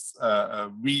was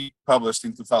republished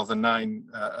in 2009,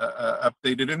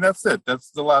 updated, and that's it. That's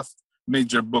the last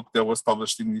major book that was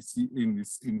published in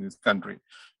this country.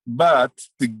 But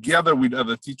together with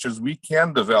other teachers, we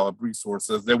can develop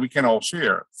resources that we can all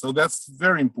share. So that's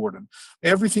very important.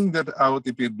 Everything that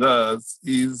AOTP does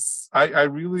is, I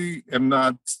really am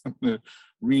not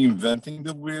reinventing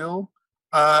the wheel.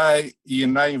 I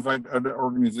invite other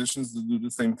organizations to do the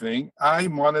same thing. I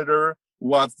monitor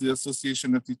what the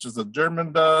Association of Teachers of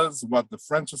German does, what the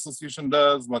French Association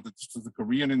does, what the Teachers of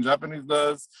Korean and Japanese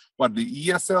does, what the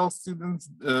ESL students,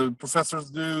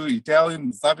 professors do,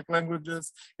 Italian, Slavic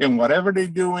languages, and whatever they're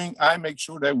doing, I make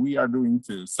sure that we are doing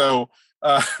too. So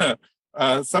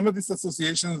some of these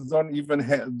associations don't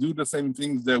even do the same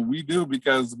things that we do,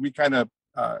 because we kind of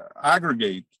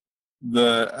aggregate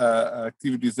the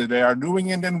activities that they are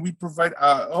doing, and then we provide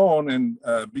our own. And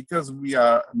because we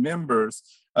are members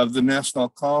of the National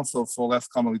Council for Less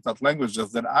Commonly Taught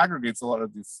Languages that aggregates a lot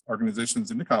of these organizations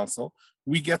in the council,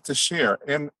 we get to share.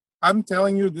 And I'm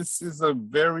telling you, this is a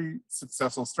very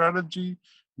successful strategy,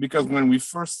 because when we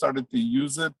first started to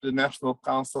use it, the National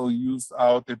Council used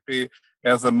AOTP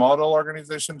as a model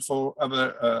organization for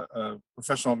other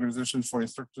professional organizations for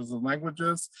instructors of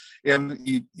languages. And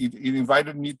it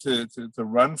invited me to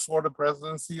run for the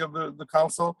presidency of the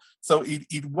council. So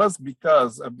it was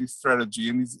because of this strategy,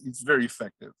 and it's very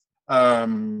effective.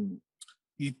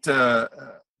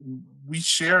 We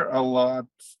share a lot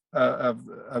of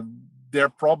their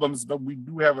problems, but we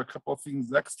do have a couple of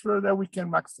things extra that we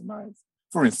can maximize.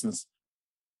 For instance,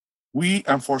 we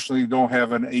unfortunately don't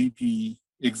have an AP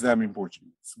exam in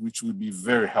Portuguese, which would be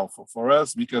very helpful for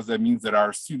us, because that means that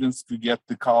our students could get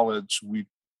to college with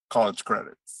college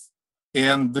credits.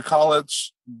 And the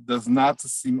college does not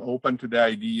seem open to the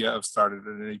idea of starting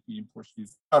an AP in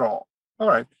Portuguese at all. All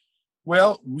right.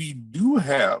 Well, we do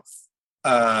have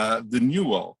the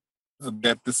NUAL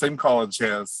that the same college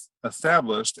has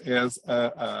established as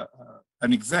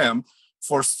an exam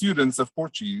for students of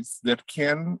Portuguese that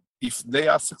can, if they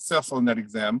are successful in that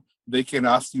exam, they can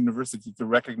ask the university to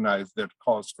recognize their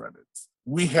college credits.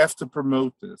 We have to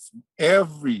promote this.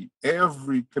 Every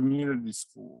community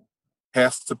school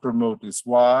has to promote this.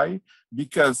 Why?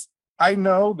 Because I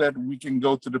know that we can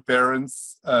go to the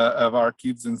parents of our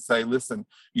kids and say, listen,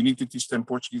 you need to teach them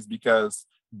Portuguese because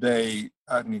they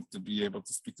need to be able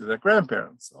to speak to their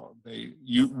grandparents. Or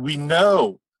we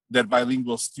know that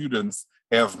bilingual students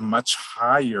have much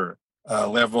higher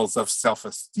levels of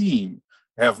self-esteem,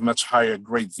 have much higher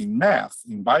grades in math,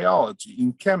 in biology,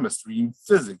 in chemistry, in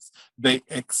physics. They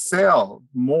excel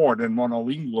more than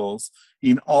monolinguals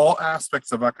in all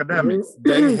aspects of academics.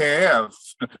 They have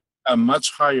a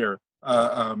much higher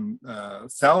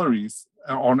salaries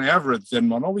on average than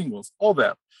monolinguals, all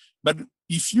that. But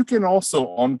if you can also,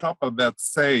 on top of that,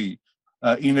 say,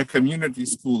 in a community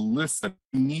school, listen,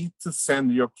 you need to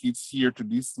send your kids here to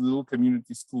this little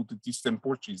community school to teach them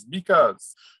Portuguese,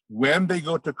 because when they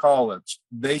go to college,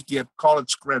 they get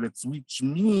college credits, which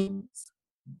means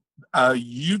a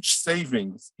huge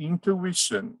savings in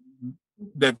tuition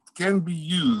that can be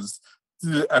used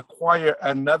to acquire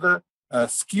another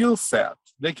skill set.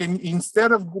 They can,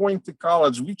 instead of going to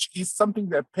college, which is something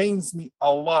that pains me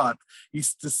a lot,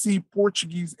 is to see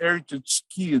Portuguese heritage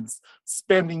kids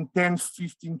spending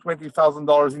 $10,000, $15,000,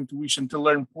 $20,000 in tuition to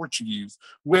learn Portuguese,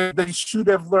 where they should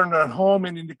have learned at home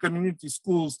and in the community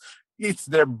schools. It's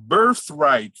their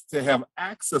birthright to have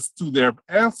access to their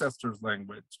ancestors'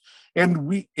 language.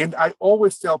 And I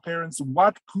always tell parents,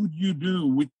 what could you do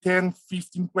with $10,000,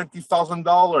 $15,000,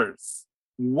 $20,000?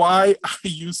 why are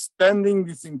you spending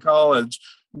this in college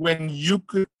when you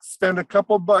could spend a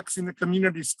couple bucks in a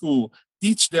community school,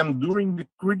 teach them during the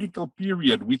critical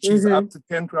period, which is up to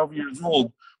 10, 12 years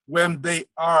old, when they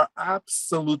are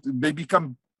they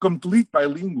become complete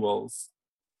bilinguals.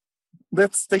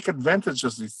 Let's take advantage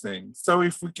of these things. So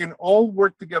if we can all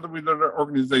work together with other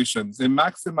organizations and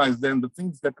maximize then the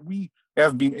things that we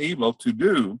have been able to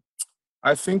do,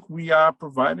 I think we are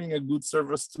providing a good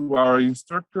service to our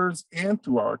instructors and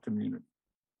to our community.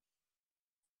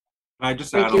 I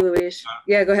just Thank you, Luis.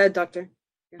 Yeah, go ahead, Doctor.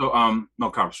 So, no,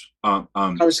 Carlos.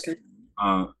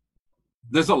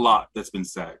 There's a lot that's been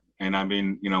said. And I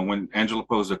mean, you know, when Angela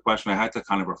posed a question, I had to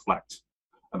kind of reflect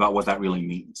about what that really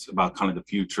means, about kind of the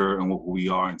future and what we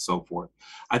are and so forth.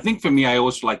 I think for me, I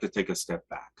always like to take a step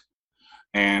back.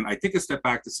 And I take a step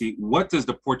back to see, what does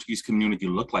the Portuguese community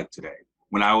look like today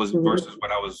when I was versus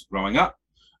when I was growing up?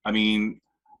 I mean,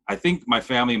 I think my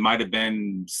family might have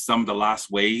been some of the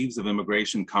last waves of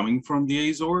immigration coming from the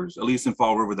Azores, at least in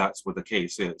Fall River, that's what the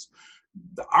case is.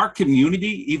 Our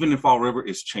community, even in Fall River,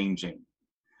 is changing.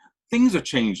 Things are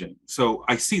changing. So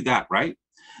I see that, right?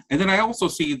 And then I also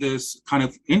see this kind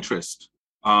of interest.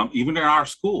 Even in our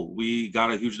school, we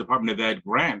got a huge Department of Ed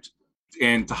grant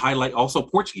and to highlight also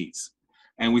Portuguese.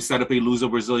 And we set up a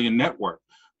Luso-Brazilian network.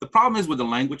 The problem is with the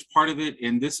language part of it,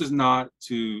 and this is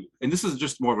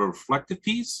just more of a reflective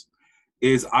piece,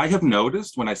 is I have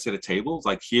noticed when I sit at tables,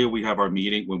 like here we have our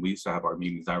meeting, when we used to have our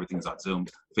meetings, everything's on Zoom,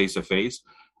 face-to-face.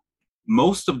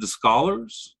 Most of the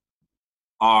scholars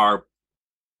are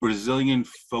Brazilian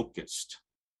focused.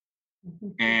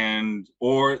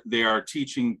 Or they are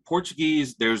teaching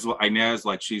Portuguese. There's Inez,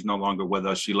 like she's no longer with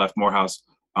us. She left Morehouse,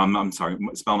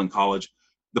 Spelman College.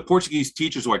 The Portuguese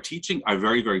teachers who are teaching are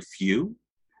very, very few,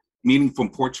 meaning from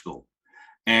Portugal.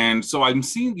 And so I'm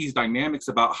seeing these dynamics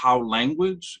about how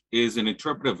language is an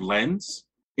interpretive lens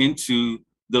into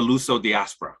the Luso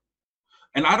diaspora.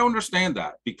 And I don't understand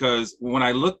that, because when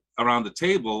I look around the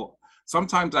table,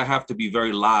 sometimes I have to be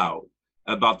very loud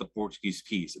about the Portuguese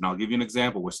piece. And I'll give you an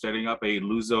example. We're setting up a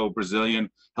Luso-Brazilian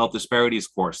health disparities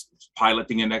course,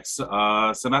 piloting it next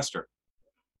semester.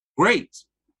 Great.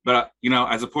 But, you know,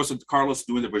 as opposed to Carlos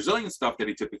doing the Brazilian stuff that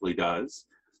he typically does,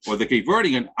 or the Cape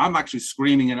Verdean, I'm actually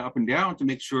screaming it up and down to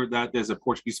make sure that there's a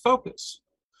Portuguese focus.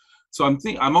 So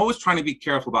I'm always trying to be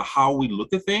careful about how we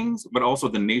look at things, but also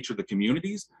the nature of the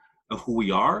communities of who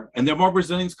we are. And there are more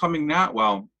Brazilians coming now.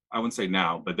 Well, I wouldn't say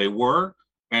now, but they were,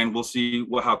 and we'll see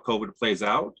how COVID plays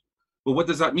out. But what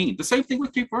does that mean? The same thing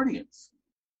with Cape Verdeans.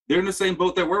 They're in the same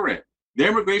boat that we're in. Their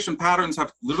immigration patterns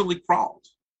have literally crawled.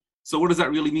 So what does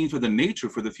that really mean for the nature,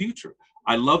 for the future?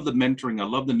 I love the mentoring, I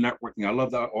love the networking, I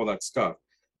love all that stuff.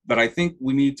 But I think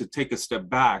we need to take a step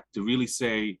back to really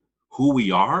say who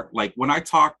we are. Like when I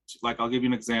talked, like I'll give you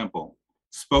an example,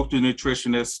 spoke to a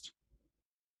nutritionist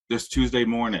this Tuesday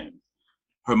morning.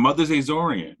 Her mother's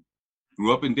Azorian,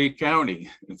 grew up in Dade County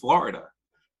in Florida.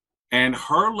 And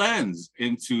her lens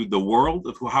into the world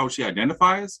of how she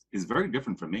identifies is very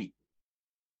different from me.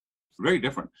 Very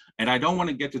different. And I don't want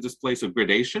to get to this place of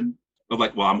gradation of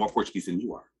like, well, I'm more Portuguese than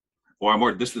you are, or I'm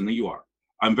more this than you are.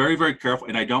 I'm very, very careful,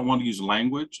 and I don't want to use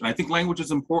language. And I think language is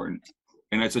important,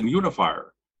 and it's a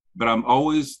unifier. But I'm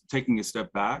always taking a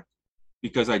step back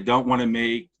because I don't want to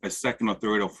make a second or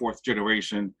third or fourth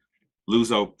generation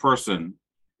Luso person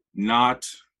not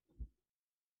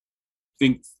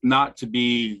to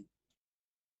be,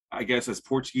 I guess, as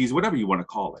Portuguese, whatever you want to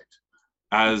call it,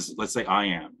 as let's say I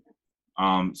am.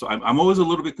 So I'm always a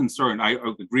little bit concerned. I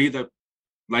agree that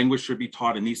language should be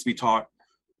taught, it needs to be taught,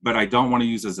 but I don't want to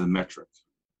use it as a metric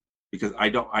because I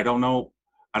don't know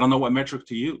what metric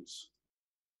to use,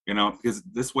 you know, because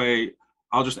this way,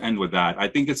 I'll just end with that. I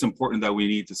think it's important that we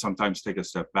need to sometimes take a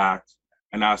step back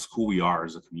and ask who we are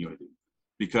as a community,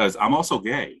 because I'm also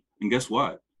gay. And guess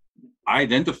what? I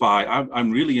identify,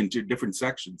 I'm really into different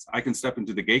sections. I can step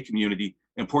into the gay community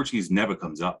and Portuguese never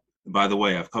comes up. And by the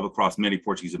way, I've come across many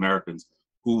Portuguese Americans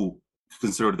who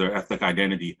consider their ethnic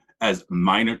identity as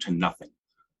minor to nothing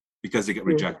because they get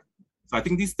rejected. So I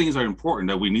think these things are important,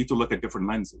 that we need to look at different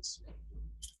lenses.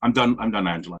 I'm done,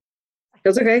 Angela.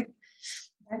 That's okay.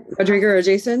 Rodrigo or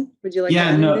Jason, would you like to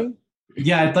add anything?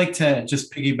 Yeah, I'd like to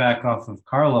just piggyback off of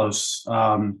Carlos.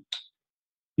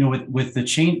 You know, with the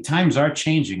change, times are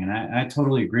changing, and I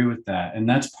totally agree with that. And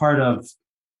that's part of,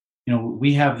 you know,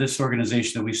 we have this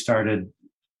organization that we started,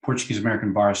 Portuguese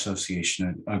American Bar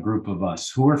Association, a group of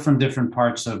us who are from different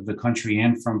parts of the country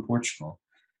and from Portugal.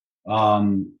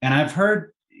 And I've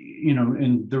heard, you know,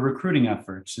 in the recruiting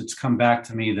efforts, it's come back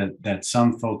to me that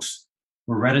some folks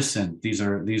were reticent. These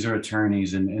are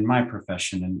attorneys in my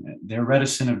profession, and they're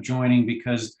reticent of joining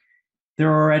because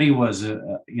there already was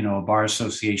a bar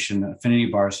association, affinity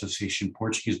bar association,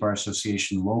 Portuguese bar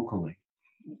association locally.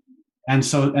 And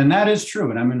that is true.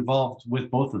 And I'm involved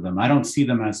with both of them. I don't see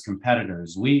them as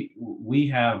competitors. We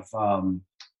have,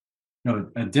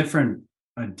 a different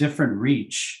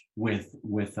reach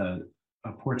with a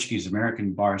Portuguese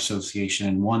American bar association,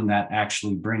 and one that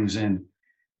actually brings in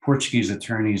Portuguese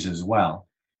attorneys as well.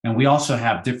 And we also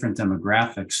have different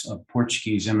demographics of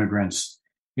Portuguese immigrants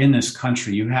in this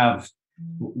country. You have,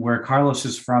 where Carlos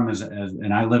is from,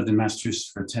 and I lived in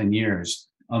Massachusetts for 10 years,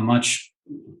 a much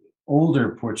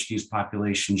older Portuguese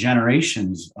population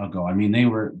generations ago. I mean,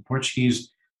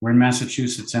 Portuguese were in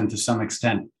Massachusetts and to some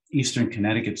extent Eastern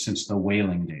Connecticut since the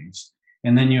whaling days.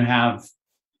 And then you have,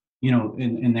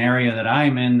 in the area that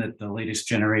I'm in, that the latest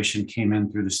generation came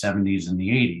in through the 70s and the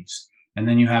 80s. And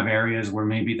then you have areas where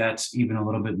maybe that's even a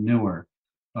little bit newer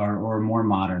or more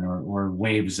modern, or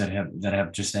waves that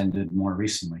have just ended more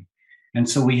recently. And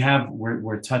so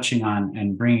we're touching on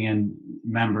and bringing in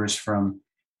members from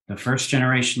the first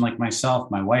generation, like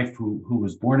myself, my wife, who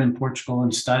was born in Portugal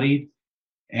and studied,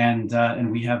 and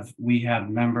we have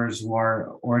members who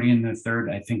are already in the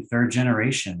third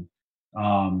generation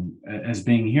as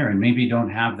being here, and maybe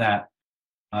don't have that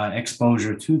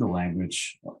exposure to the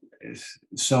language.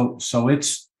 So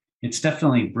it's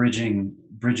definitely bridging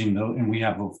those, and we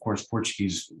have, of course,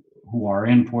 Portuguese who are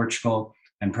in Portugal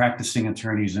and practicing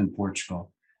attorneys in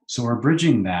Portugal. So we're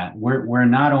bridging that. We're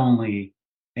not only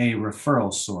a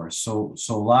referral source. So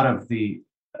a lot of the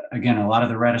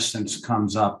reticence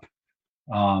comes up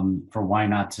for why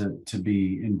not to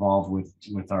be involved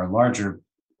with our larger,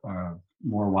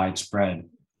 more widespread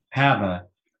PABA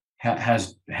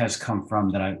has come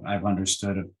from that I've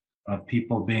understood of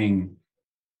people being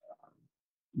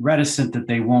reticent that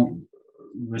they won't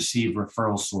receive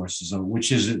referral sources,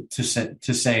 which is to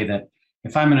say that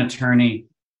if I'm an attorney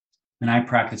and I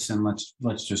practice in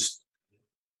let's just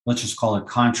call it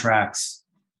contracts,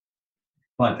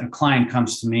 but a client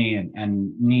comes to me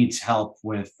and needs help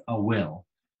with a will,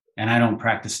 and I don't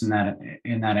practice in that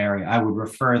area, I would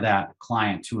refer that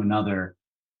client to another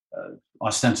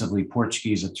ostensibly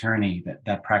Portuguese attorney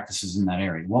that practices in that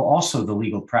area. Well, also the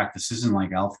legal practice isn't like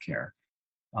healthcare.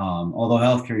 Although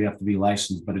healthcare, you have to be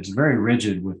licensed, but it's very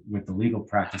rigid with the legal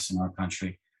practice in our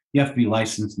country. You have to be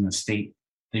licensed in the state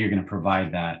that you're going to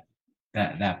provide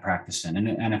that practice in.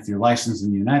 And if you're licensed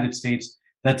in the United States,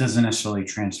 that doesn't necessarily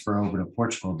transfer over to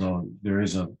Portugal, though there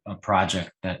is a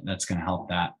project that's going to help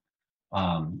that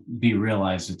be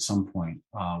realized at some point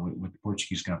with the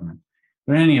Portuguese government.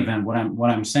 But in any event, what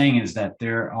I'm saying is that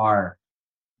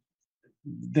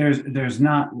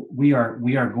we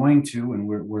are going to, and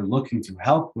we're looking to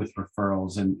help with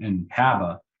referrals in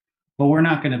PABA, but we're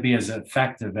not going to be as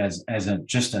effective as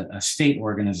just a state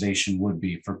organization would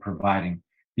be for providing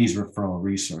these referral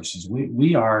resources.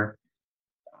 We are,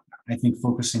 I think,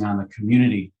 focusing on the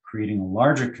community, creating a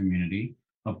larger community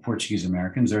of Portuguese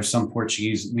Americans. There are some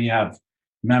Portuguese, we have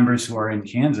members who are in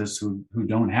Kansas who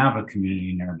don't have a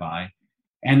community nearby,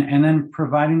 and then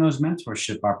providing those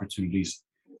mentorship opportunities.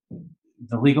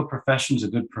 The legal profession is a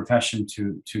good profession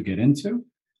to get into,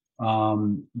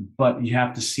 but you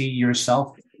have to see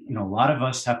yourself. A lot of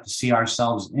us have to see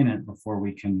ourselves in it before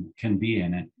we can be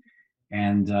in it,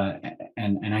 and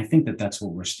I think that's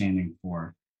what we're standing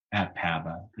for at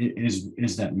PABA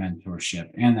is that mentorship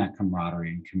and that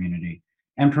camaraderie and community,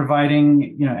 and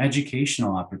providing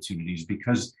educational opportunities,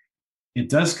 because it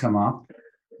does come up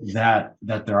that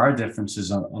there are differences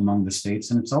among the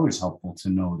states, and it's always helpful to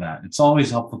know that. It's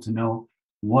always helpful to know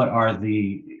what are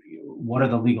the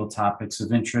legal topics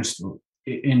of interest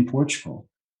in Portugal.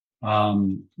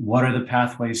 What are the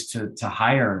pathways to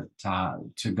hire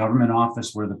to government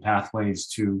office? What are the pathways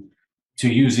to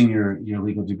using your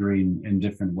legal degree in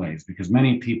different ways? Because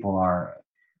many people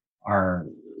are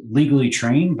legally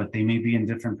trained, but they may be in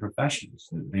different professions.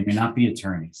 They may not be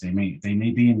attorneys. They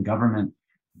may be in government,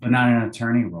 but not in an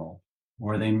attorney role,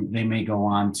 or they may go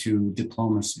on to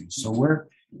diplomacy. So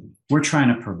we're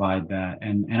trying to provide that,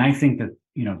 and I think that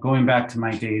going back to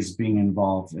my days being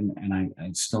involved, and I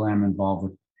still am involved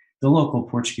with the local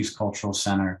Portuguese Cultural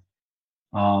Center.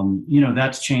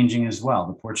 That's changing as well.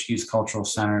 The Portuguese Cultural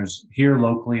Centers here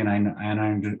locally, and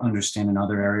I understand in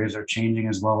other areas, are changing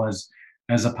as well as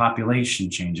the population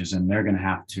changes, and they're going to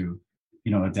have to,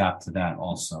 adapt to that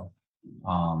also.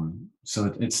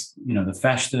 So it's the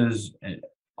festas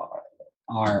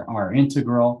are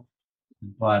integral,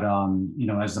 but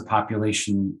as the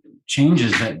population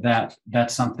changes,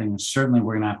 that's something certainly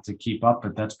we're going to have to keep up,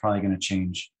 but that's probably going to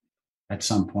change at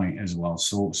some point as well.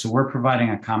 So we're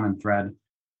providing a common thread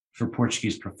for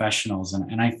Portuguese professionals.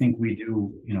 And I think we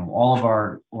do, all of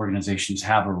our organizations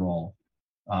have a role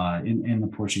in the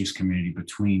Portuguese community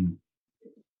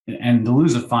and the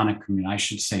Lusophonic community, I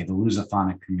should say the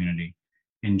Lusophonic community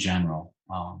in general.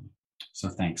 So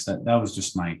thanks. That was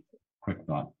just my quick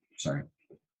thought. Sorry.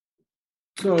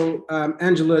 So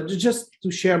Angela, just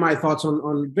to share my thoughts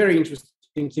on very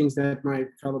interesting things that my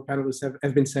fellow panelists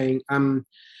have been saying. And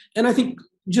I think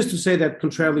just to say that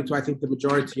contrarily to, I think, the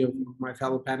majority of my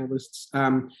fellow panelists,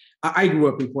 I grew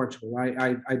up in Portugal.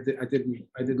 I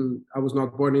was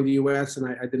not born in the US, and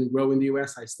I didn't grow in the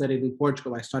US. I studied in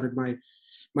Portugal. I started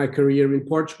my career in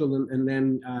Portugal, and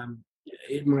then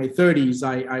in my 30s,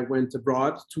 I went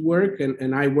abroad to work,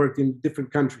 and I worked in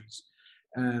different countries,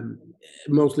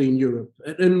 mostly in Europe.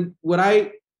 And what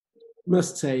I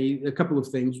must say, a couple of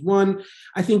things. One,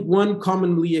 I think one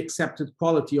commonly accepted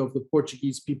quality of the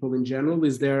Portuguese people in general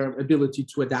is their ability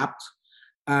to adapt,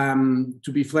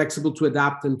 to be flexible, to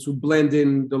adapt, and to blend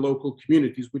in the local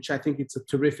communities, which I think it's a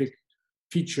terrific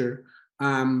feature.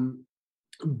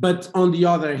 But on the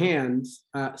other hand,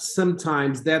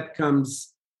 sometimes that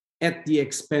comes at the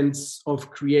expense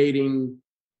of creating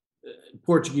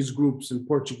Portuguese groups and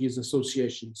Portuguese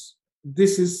associations.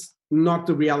 This is not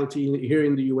the reality here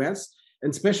in the US,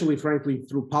 and especially, frankly,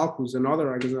 through PALCUS and other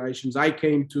organizations, I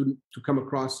came to come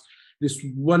across this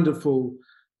wonderful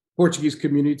Portuguese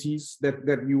communities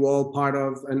that you all part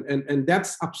of, and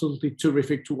that's absolutely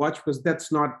terrific to watch, because that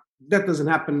doesn't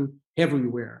happen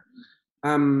everywhere.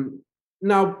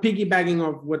 Now, piggybacking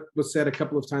of what was said a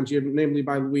couple of times here, namely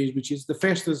by Luis, which is the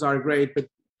festas are great, but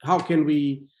how can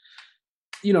we,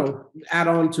 add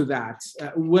on to that?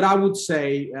 What I would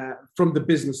say from the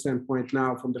business standpoint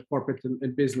now, from the corporate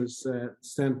and business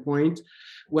standpoint,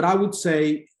 what I would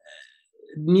say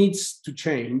needs to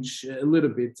change a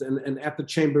little bit. And at the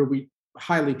Chamber, we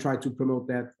highly try to promote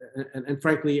that. And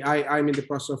frankly, I'm in the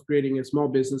process of creating a small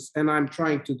business, and I'm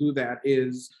trying to do that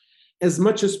is, as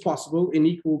much as possible in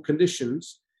equal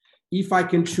conditions, if I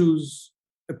can choose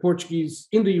a Portuguese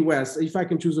in the US, if I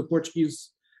can choose a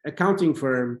Portuguese accounting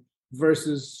firm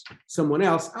versus someone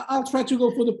else, I'll try to go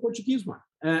for the Portuguese one.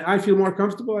 I feel more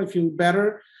comfortable, I feel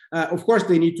better. Of course,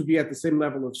 they need to be at the same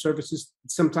level of services.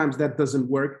 Sometimes that doesn't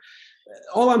work.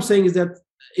 All I'm saying is that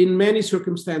in many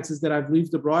circumstances that I've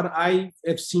lived abroad, I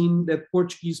have seen that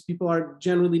Portuguese people are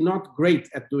generally not great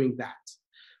at doing that.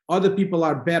 Other people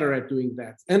are better at doing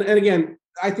that. And again,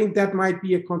 I think that might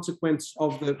be a consequence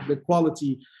of the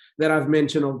quality that I've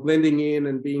mentioned of blending in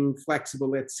and being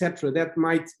flexible, etc. That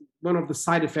might, one of the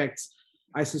side effects,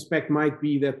 I suspect, might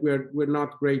be that we're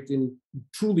not great in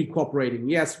truly cooperating.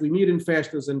 Yes, we meet in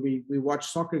festas and we watch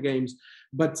soccer games,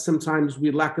 but sometimes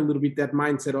we lack a little bit that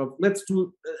mindset of let's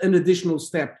do an additional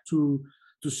step to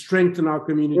strengthen our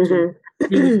community,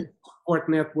 support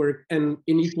network, and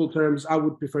in equal terms, I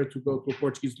would prefer to go to a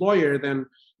Portuguese lawyer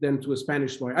than to a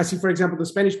Spanish lawyer. I see, for example, the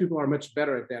Spanish people are much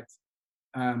better at that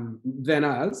than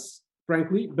us,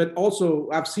 frankly, but also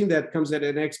I've seen that comes at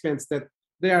an expense that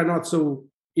they are not so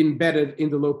embedded in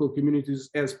the local communities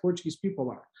as Portuguese people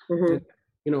are.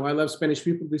 I love Spanish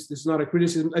people. This is not a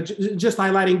criticism, just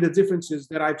highlighting the differences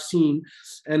that I've seen,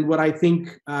 and what I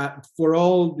think for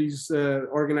all these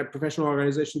professional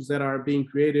organizations that are being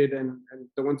created and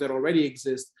the ones that already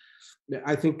exist,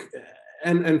 I think,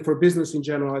 and for business in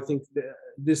general, I think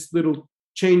this little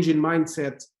change in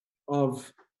mindset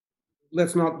of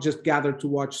let's not just gather to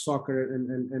watch soccer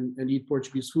and eat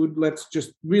Portuguese food. Let's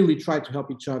just really try to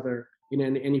help each other in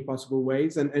any possible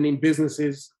ways. And in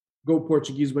businesses, go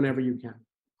Portuguese whenever you can.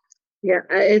 Yeah,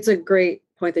 it's a great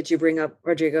point that you bring up,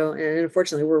 Rodrigo. And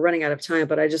unfortunately, we're running out of time,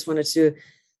 but I just wanted to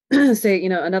say,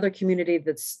 another community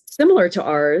that's similar to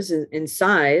ours in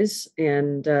size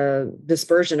and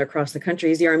dispersion across the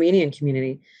country is the Armenian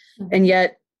community. And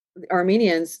yet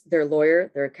Armenians, their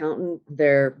lawyer, their accountant,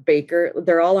 their baker,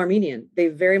 they're all Armenian. They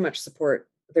very much support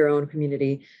their own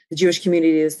community. The Jewish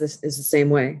community is the same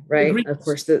way, right? Of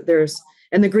course,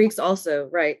 and the Greeks also,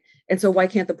 right? And so why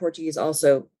can't the Portuguese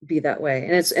also be that way?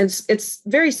 And it's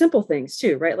very simple things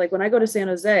too, right? Like when I go to San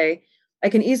Jose, I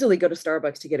can easily go to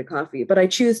Starbucks to get a coffee, but I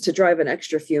choose to drive an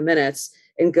extra few minutes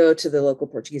and go to the local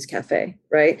Portuguese cafe,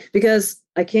 right? Because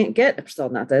I can't get pastel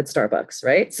nata at Starbucks,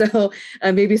 right? So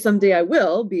maybe someday I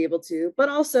will be able to, but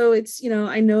also it's,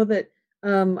 I know that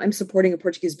I'm supporting a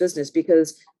Portuguese business,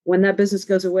 because when that business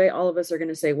goes away, all of us are going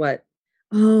to say, what?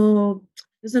 Oh,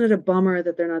 isn't it a bummer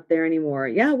that they're not there anymore?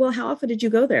 Yeah, well, how often did you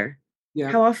go there? Yeah.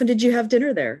 How often did you have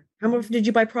dinner there? How often did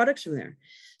you buy products from there?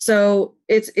 So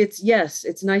yes,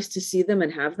 it's nice to see them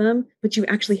and have them, but you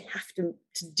actually have to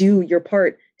do your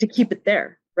part to keep it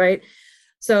there, right?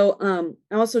 So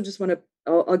I also just want to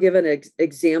I'll give an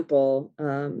example.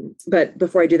 But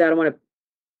before I do that, I want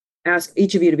to ask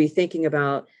each of you to be thinking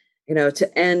about,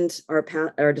 to end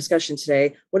our discussion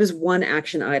today, what is one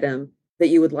action item that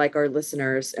you would like our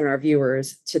listeners and our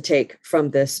viewers to take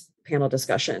from this panel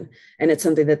discussion? And it's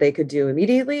something that they could do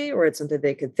immediately, or it's something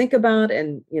they could think about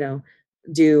and,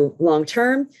 do long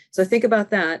term. So think about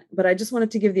that. But I just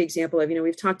wanted to give the example of,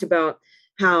 we've talked about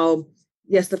how,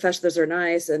 yes, the festivals are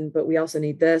nice, but we also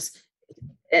need this.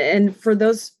 And for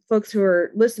those folks who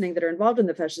are listening that are involved in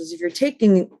the festivals, if you're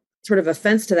taking sort of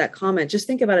offense to that comment, just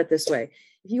think about it this way.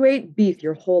 If you ate beef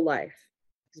your whole life,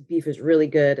 because beef is really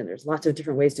good and there's lots of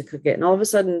different ways to cook it, and all of a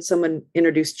sudden someone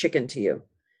introduced chicken to you,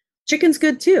 chicken's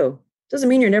good too. Doesn't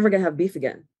mean you're never going to have beef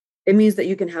again. It means that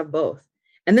you can have both.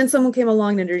 And then someone came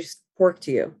along and introduced pork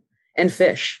to you and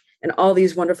fish and all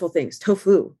these wonderful things,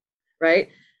 tofu, right?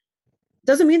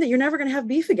 Doesn't mean that you're never going to have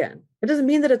beef again. It doesn't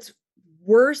mean that it's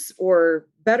worse or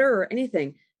better or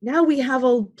anything. Now we have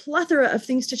a plethora of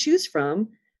things to choose from,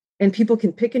 and people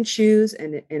can pick and choose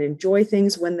and enjoy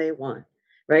things when they want,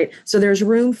 right? So there's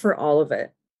room for all of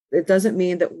it. It doesn't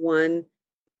mean that one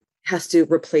has to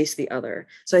replace the other.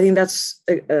 So I think that's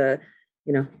a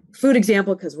food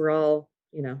example, because we're all,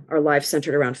 our lives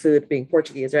centered around food, being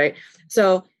Portuguese, right?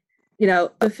 So,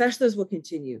 the festivals will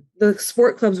continue. The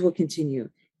sport clubs will continue.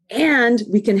 And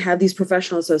we can have these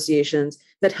professional associations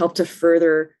that help to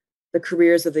further the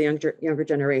careers of the younger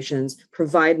generations,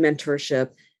 provide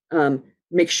mentorship,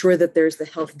 make sure that there's the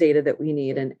health data that we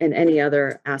need, and any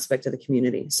other aspect of the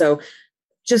community. So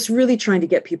just really trying to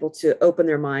get people to open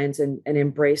their minds and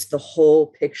embrace the whole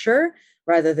picture,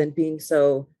 rather than being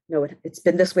so, it's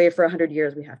been this way for 100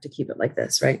 years. We have to keep it like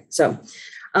this, right? So,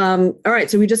 all right.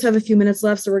 So we just have a few minutes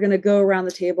left. So we're going to go around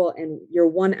the table and your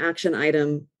one action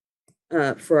item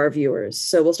for our viewers.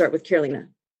 So we'll start with Carolina.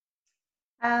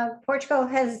 Portugal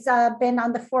has been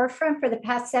on the forefront for the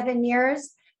past 7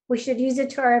 years. We should use it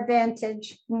to our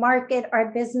advantage, market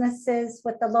our businesses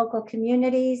with the local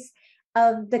communities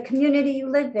of the community you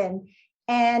live in.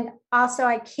 And also,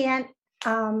 I can't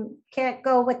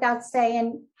go without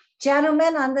saying,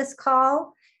 gentlemen on this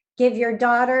call, give your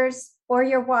daughters or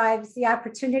your wives the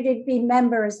opportunity to be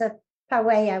members of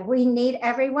PAWEA. We need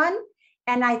everyone.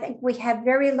 And I think we have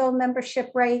very low membership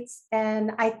rates,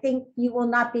 and I think you will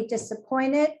not be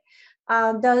disappointed.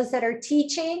 Those that are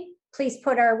teaching, please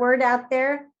put our word out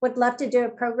there. Would love to do a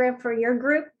program for your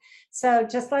group. So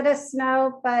just let us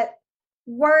know, but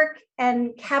work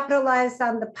and capitalize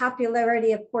on the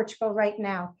popularity of Portugal right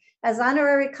now. As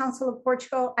Honorary Consul of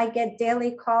Portugal, I get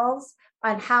daily calls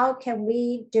on how can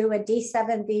we do a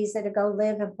D7 visa to go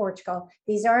live in Portugal.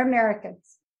 These are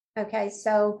Americans. Okay,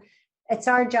 so it's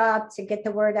our job to get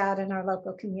the word out in our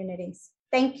local communities.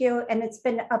 Thank you. And it's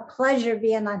been a pleasure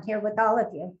being on here with all of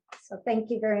you. So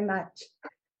thank you very much.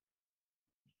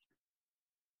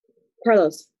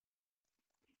 Carlos.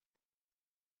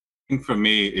 I think for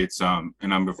me, it's, and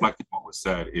I'm reflecting on what was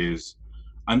said, is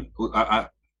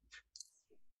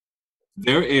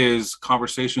there is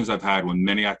conversations I've had with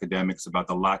many academics about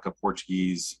the lack of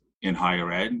Portuguese in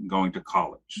higher ed going to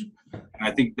college. And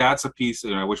I think that's a piece,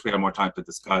 and I wish we had more time to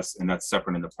discuss, and that's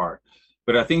separate and apart.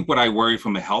 But I think what I worry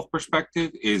from a health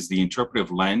perspective is the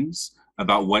interpretive lens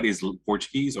about what is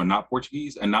Portuguese or not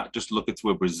Portuguese, and not just look it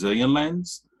through a Brazilian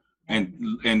lens and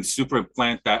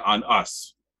superimplant that on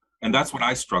us. And that's what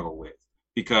I struggle with,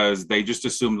 because they just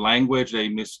assume language, they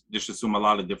just assume a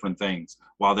lot of different things.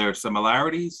 While there are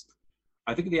similarities,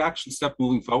 I think the action step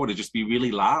moving forward is just be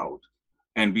really loud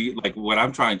and be like, what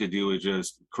I'm trying to do is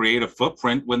just create a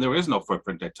footprint when there is no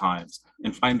footprint at times,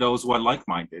 and find those who are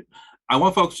like-minded. I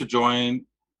want folks to join.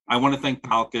 I want to thank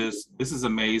PALCUS. This is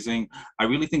amazing. I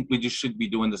really think we just should be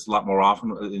doing this a lot more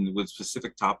often with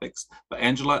specific topics. But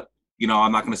Angela,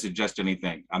 I'm not going to suggest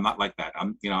anything. I'm not like that.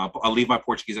 I'll leave my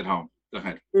Portuguese at home. Go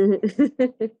ahead.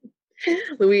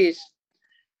 Luis.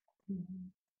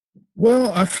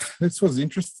 Well, this was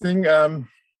interesting.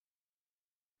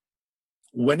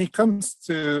 When it comes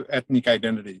to ethnic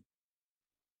identity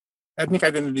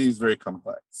is very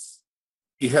complex.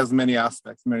 It has many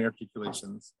aspects, many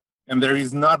articulations, and there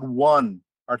is not one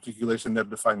articulation that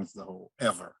defines the whole,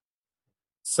 ever.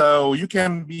 So you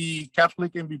can be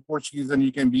Catholic and be Portuguese, and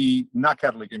you can be not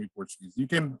Catholic and be Portuguese. You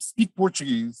can speak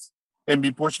Portuguese and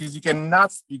be Portuguese. You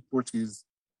cannot speak Portuguese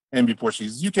and be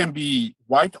Portuguese. You can be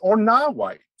white or not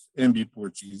white and be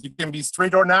Portuguese. You can be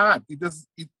straight or not.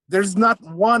 There's not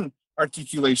one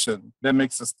articulation that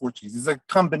makes us Portuguese. It's a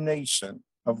combination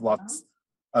of lots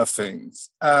of things.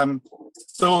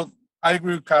 So I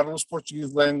agree with Carlos.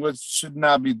 Portuguese language should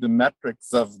not be the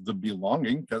metrics of the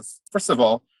belonging, because first of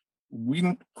all,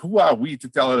 who are we to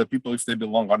tell other people if they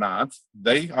belong or not?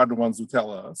 They are the ones who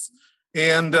tell us.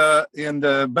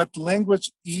 But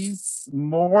language is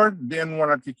more than one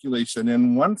articulation,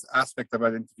 and one aspect of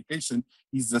identification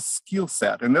is a skill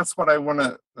set, and that's what I want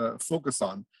to focus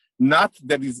on. Not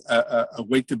that is a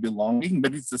way to belonging,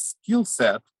 but it's a skill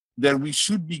set that we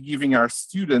should be giving our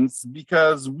students,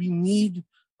 because we need,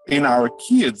 in our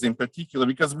kids in particular,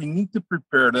 because we need to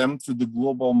prepare them to the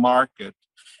global market.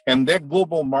 And that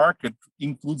global market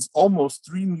includes almost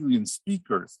 3 million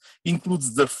speakers,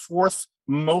 includes the fourth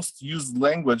most used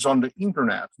language on the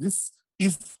internet. This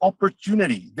is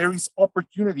opportunity. There is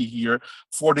opportunity here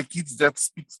for the kids that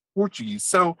speak Portuguese.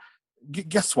 So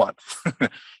guess what?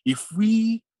 If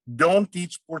we don't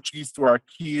teach Portuguese to our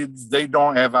kids, they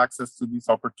don't have access to these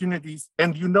opportunities.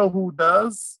 And you know who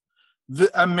does? The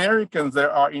Americans that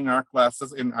are in our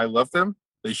classes, and I love them.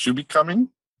 They should be coming.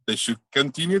 They should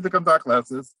continue to come to our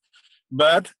classes.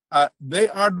 But they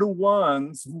are the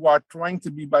ones who are trying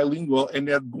to be bilingual, and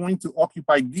they're going to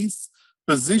occupy these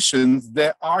positions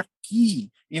that are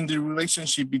key in the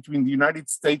relationship between the United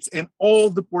States and all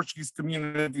the Portuguese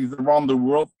communities around the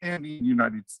world and in the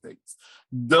United States.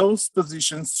 Those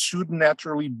positions should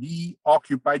naturally be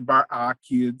occupied by our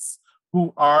kids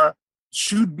who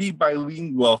should be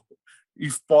bilingual,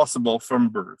 if possible, from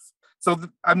birth. So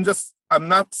I'm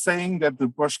not saying that the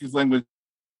Portuguese language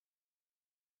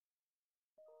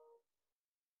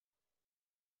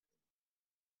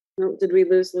Did we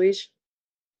lose Luis?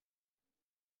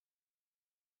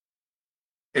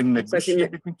 and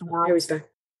negotiate between two Here we worlds. start.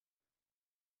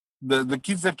 The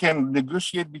kids that can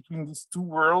negotiate between these two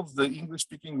worlds, the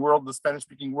English-speaking world, the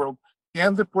Spanish-speaking world,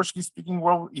 and the Portuguese-speaking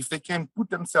world, if they can put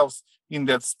themselves in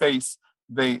that space,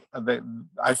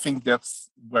 I think that's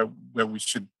where we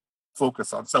should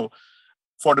focus on. So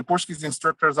for the Portuguese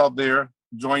instructors out there,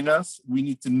 join us. We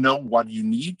need to know what you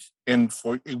need, and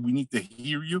we need to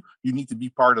hear you. You need to be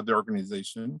part of the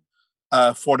organization.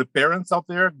 For the parents out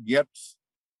there, get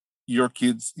your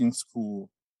kids in school,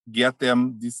 get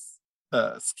them this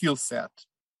skill set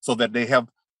so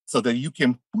that you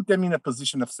can put them in a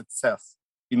position of success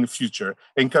in the future.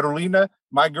 And Carolina,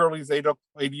 my girl is 8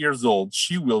 years old.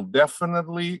 She will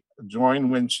definitely join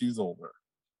when she's older.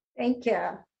 Thank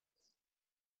you.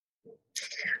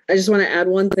 I just want to add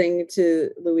one thing to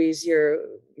Louise,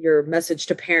 your message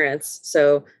to parents.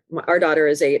 So our daughter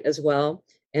is 8 as well,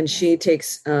 and she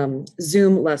takes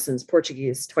Zoom lessons,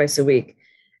 Portuguese, twice a week.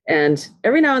 And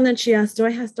every now and then she asks, do I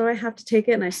have to take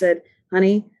it? And I said,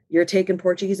 honey, you're taking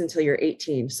Portuguese until you're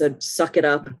 18. So suck it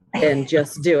up and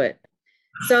just do it.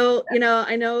 So,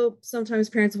 I know sometimes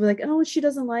parents will be like, oh, she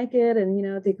doesn't like it.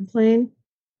 And, they complain.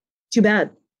 Too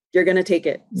bad. You're going to take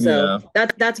it. So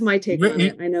that's my take on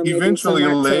it. I know eventually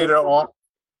later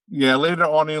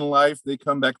on in life, they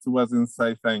come back to us and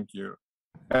say, thank you.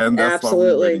 And that's what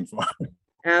we're waiting for.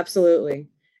 Absolutely.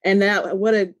 And that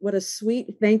what a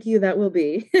sweet thank you that will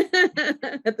be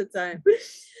at the time.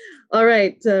 All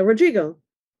right, Rodrigo.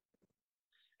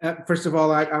 First of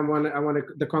all, I want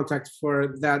the contact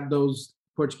for those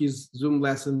Portuguese Zoom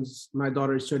lessons. My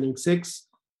daughter is turning 6.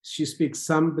 She speaks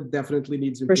some, but definitely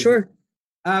needs improvement. For sure.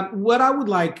 What I would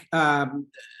like to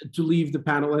leave the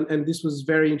panel, and this was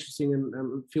very interesting,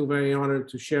 and feel very honored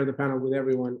to share the panel with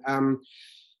everyone.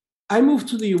 I moved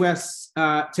to the US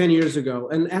 10 years ago,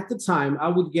 and at the time I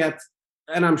would get,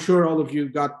 and I'm sure all of you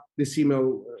got this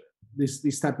email,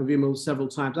 this type of email several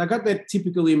times. I got that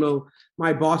typical email,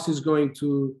 my boss is going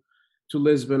to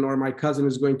Lisbon, or my cousin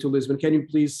is going to Lisbon. Can you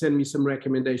please send me some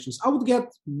recommendations? I would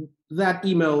get that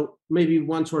email maybe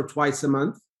once or twice a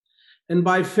month. And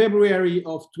by February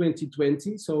of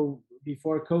 2020, so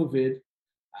before COVID,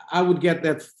 I would get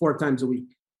that 4 times a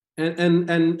week. And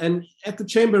at the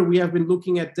Chamber, we have been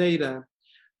looking at data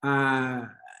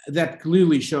that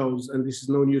clearly shows, and this is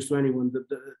no news to anyone,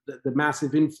 the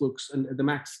massive influx and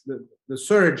the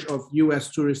surge of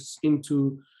US tourists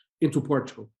into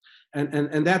Portugal.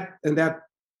 And that,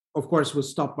 of course, was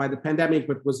stopped by the pandemic,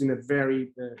 but was in a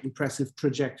very impressive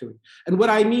trajectory. And what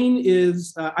I mean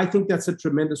is, I think that's a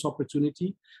tremendous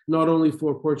opportunity, not only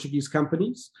for Portuguese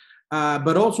companies,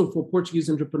 but also for Portuguese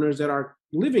entrepreneurs that are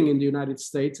living in the United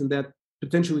States and that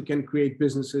potentially can create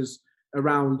businesses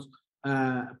around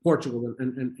Portugal.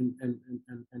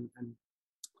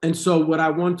 And so what I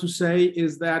want to say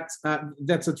is that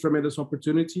that's a tremendous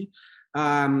opportunity.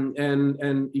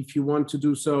 And if you want to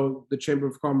do so, the Chamber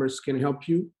of Commerce can help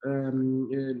you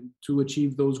to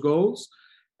achieve those goals.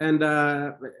 And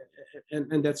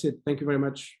that's it. Thank you very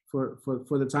much for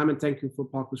the time, and thank you for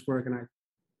PALCUS for organizing.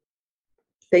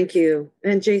 Thank you.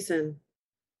 And Jason.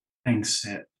 Thanks,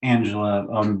 Angela.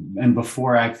 And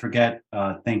before I forget,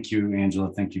 thank you,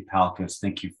 Angela. Thank you, Palcus.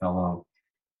 Thank you, fellow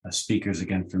speakers,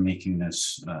 again, for making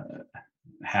this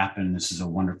happen. This is a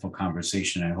wonderful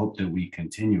conversation. I hope that we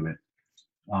continue it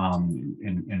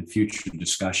in future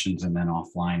discussions and then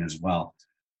offline as well.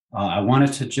 I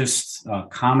wanted to just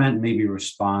comment, maybe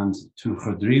respond to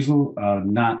Rodrigo,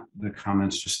 not the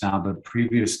comments just now, but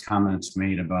previous comments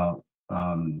made about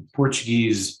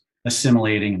Portuguese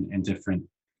assimilating in different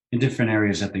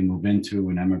areas that they move into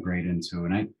and emigrate into.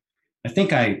 And I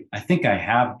think I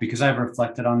have, because I've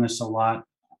reflected on this a lot.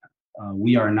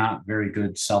 We are not very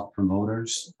good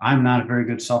self-promoters. I'm not a very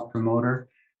good self-promoter.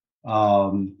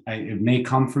 It may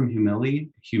come from humility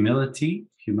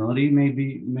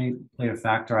may play a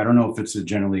factor. I don't know if it's a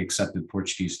generally accepted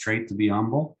Portuguese trait to be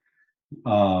humble.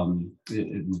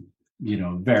 It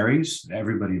varies.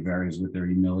 Everybody varies with their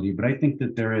humility, but I think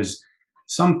that there is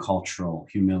some cultural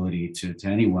humility to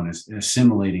anyone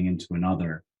assimilating into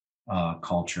another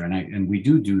culture, and we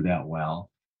do that well.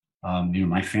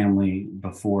 My family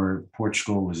before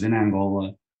Portugal was in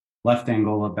Angola, left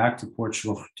Angola, back to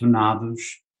Portugal, tornados,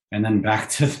 and then back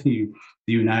to the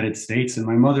United States. And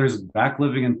my mother's back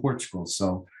living in Portugal.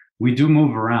 So we do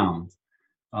move around,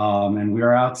 and we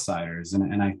are outsiders.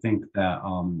 And I think that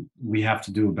we have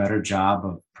to do a better job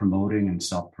of promoting and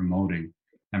self-promoting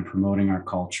and promoting our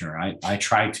culture. I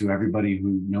try to. Everybody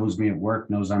who knows me at work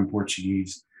knows I'm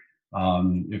Portuguese.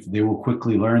 If they will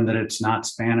quickly learn that it's not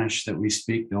Spanish that we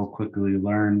speak, they'll quickly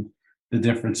learn the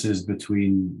differences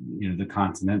between the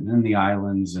continent and the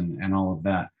islands and all of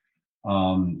that.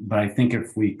 But I think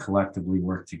if we collectively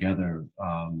work together,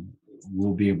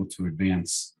 we'll be able to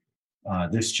advance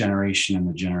this generation and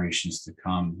the generations to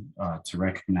come to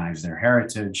recognize their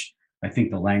heritage. I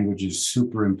think the language is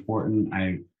super important.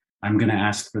 I'm going to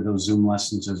ask for those Zoom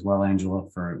lessons as well, Angela,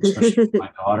 especially for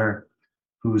my daughter,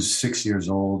 who's 6 years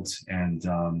old and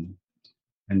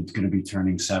going to be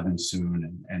turning 7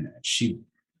 soon, and she's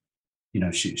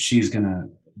going to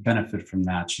benefit from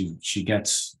that. She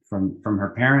gets from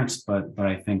her parents, but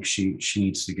I think she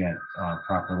needs to get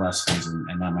proper lessons,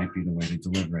 and that might be the way to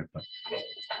deliver it. But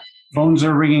phones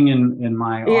are ringing in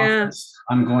my office.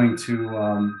 I'm going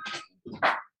to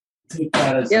take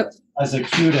that as a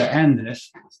cue to end it.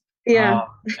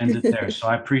 End it there. So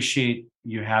I appreciate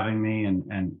you having me,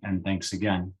 and thanks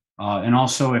again. And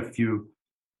also, if you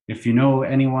know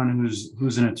anyone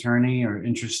who's an attorney or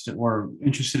interested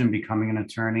in becoming an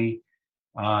attorney,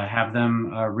 have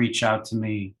them reach out to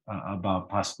me about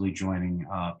possibly joining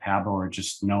PABO or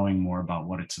just knowing more about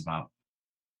what it's about.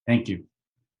 Thank you.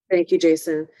 Thank you,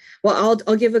 Jason. Well,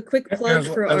 I'll give a quick plug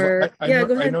for our. Go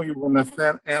ahead. I know you want to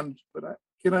stand, but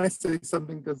can I say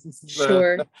something, because this is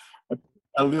sure.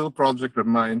 A little project of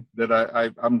mine that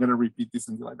I'm going to repeat this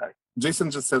until I die.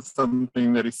 Jason just said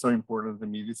something that is so important to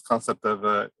me, this concept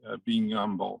of being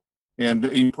humble. And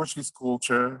in Portuguese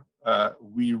culture,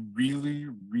 we really,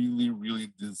 really,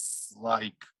 really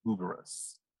dislike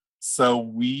hubris. So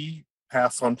we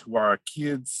pass on to our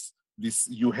kids this: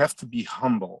 you have to be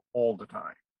humble all the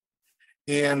time.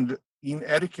 And in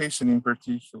education in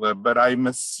particular, but I'm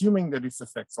assuming that this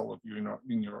affects all of you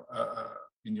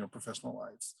in your professional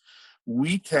lives,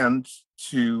 we tend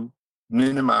to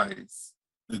minimize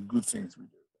the good things we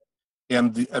do.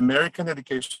 And the American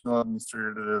educational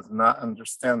administrator does not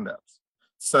understand that.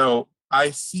 So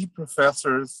I see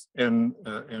professors and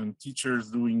teachers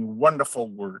doing wonderful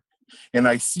work. And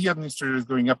I see administrators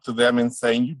going up to them and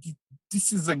saying,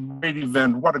 this is a great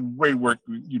event. What a great work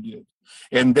you did.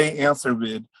 And they answer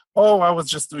with, oh, I was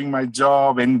just doing my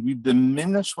job. And we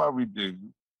diminish what we do.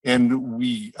 And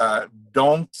we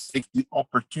don't take the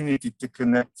opportunity to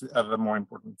connect to other more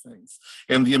important things.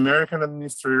 And the American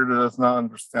administrator does not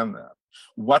understand that.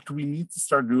 What we need to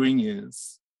start doing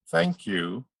is, thank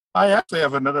you. I actually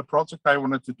have another project I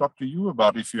wanted to talk to you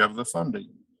about if you have the funding.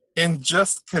 And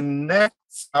just connect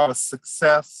our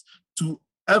success to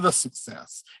other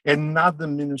success and not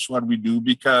diminish what we do,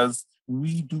 because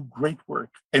we do great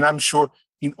work. And I'm sure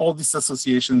in all these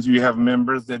associations, you have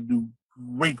members that do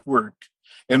great work.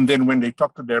 And then when they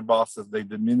talk to their bosses, they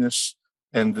diminish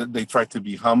and they try to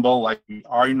be humble, like we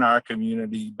are in our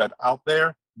community, but out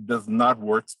there does not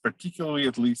work, particularly,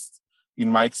 at least in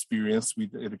my experience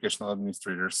with educational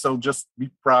administrators. So just be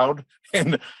proud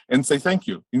and say thank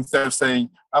you, instead of saying,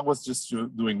 I was just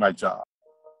doing my job.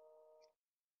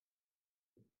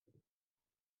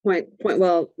 Point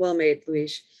well made,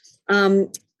 Luis.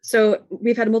 So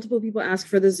we've had multiple people ask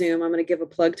for the Zoom. I'm going to give a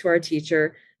plug to our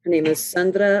teacher. Her name is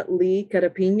Sandra Lee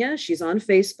Carapinha. She's on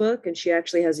Facebook, and she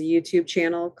actually has a YouTube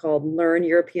channel called Learn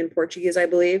European Portuguese, I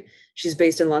believe. She's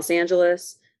based in Los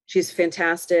Angeles. She's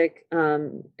fantastic.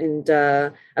 And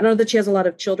I don't know that she has a lot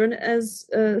of children as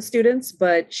students,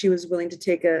 but she was willing to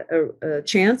take a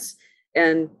chance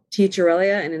and teach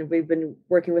Aurelia. And we've been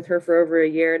working with her for over a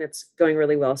year, and it's going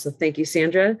really well. So thank you,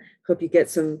 Sandra. Hope you get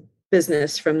some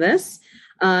business from this.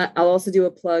 I'll also do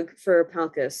a plug for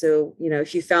PALCUS. So,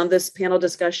 if you found this panel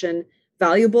discussion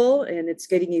valuable and it's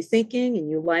getting you thinking and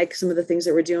you like some of the things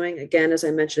that we're doing, again, as I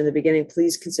mentioned in the beginning,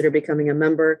 please consider becoming a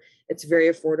member. It's very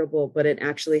affordable, but it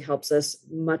actually helps us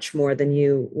much more than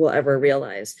you will ever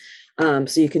realize. So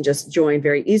you can just join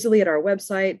very easily at our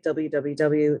website,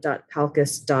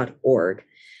 www.palcus.org.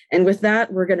 And with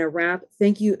that, we're going to wrap.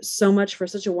 Thank you so much for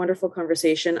such a wonderful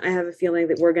conversation. I have a feeling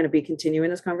that we're going to be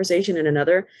continuing this conversation in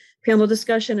another panel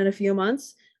discussion in a few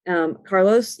months.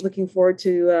 Carlos, looking forward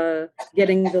to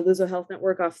getting the Luso Health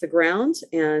Network off the ground.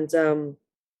 And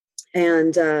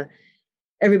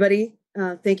everybody,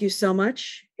 thank you so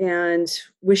much and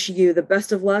wish you the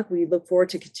best of luck. We look forward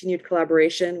to continued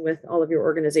collaboration with all of your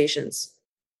organizations.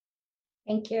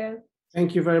 Thank you.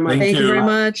 Thank you very much. Thank you very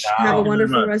much. Ciao. Have a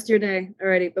wonderful rest of your day. All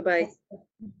righty. Bye-bye.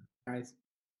 Guys.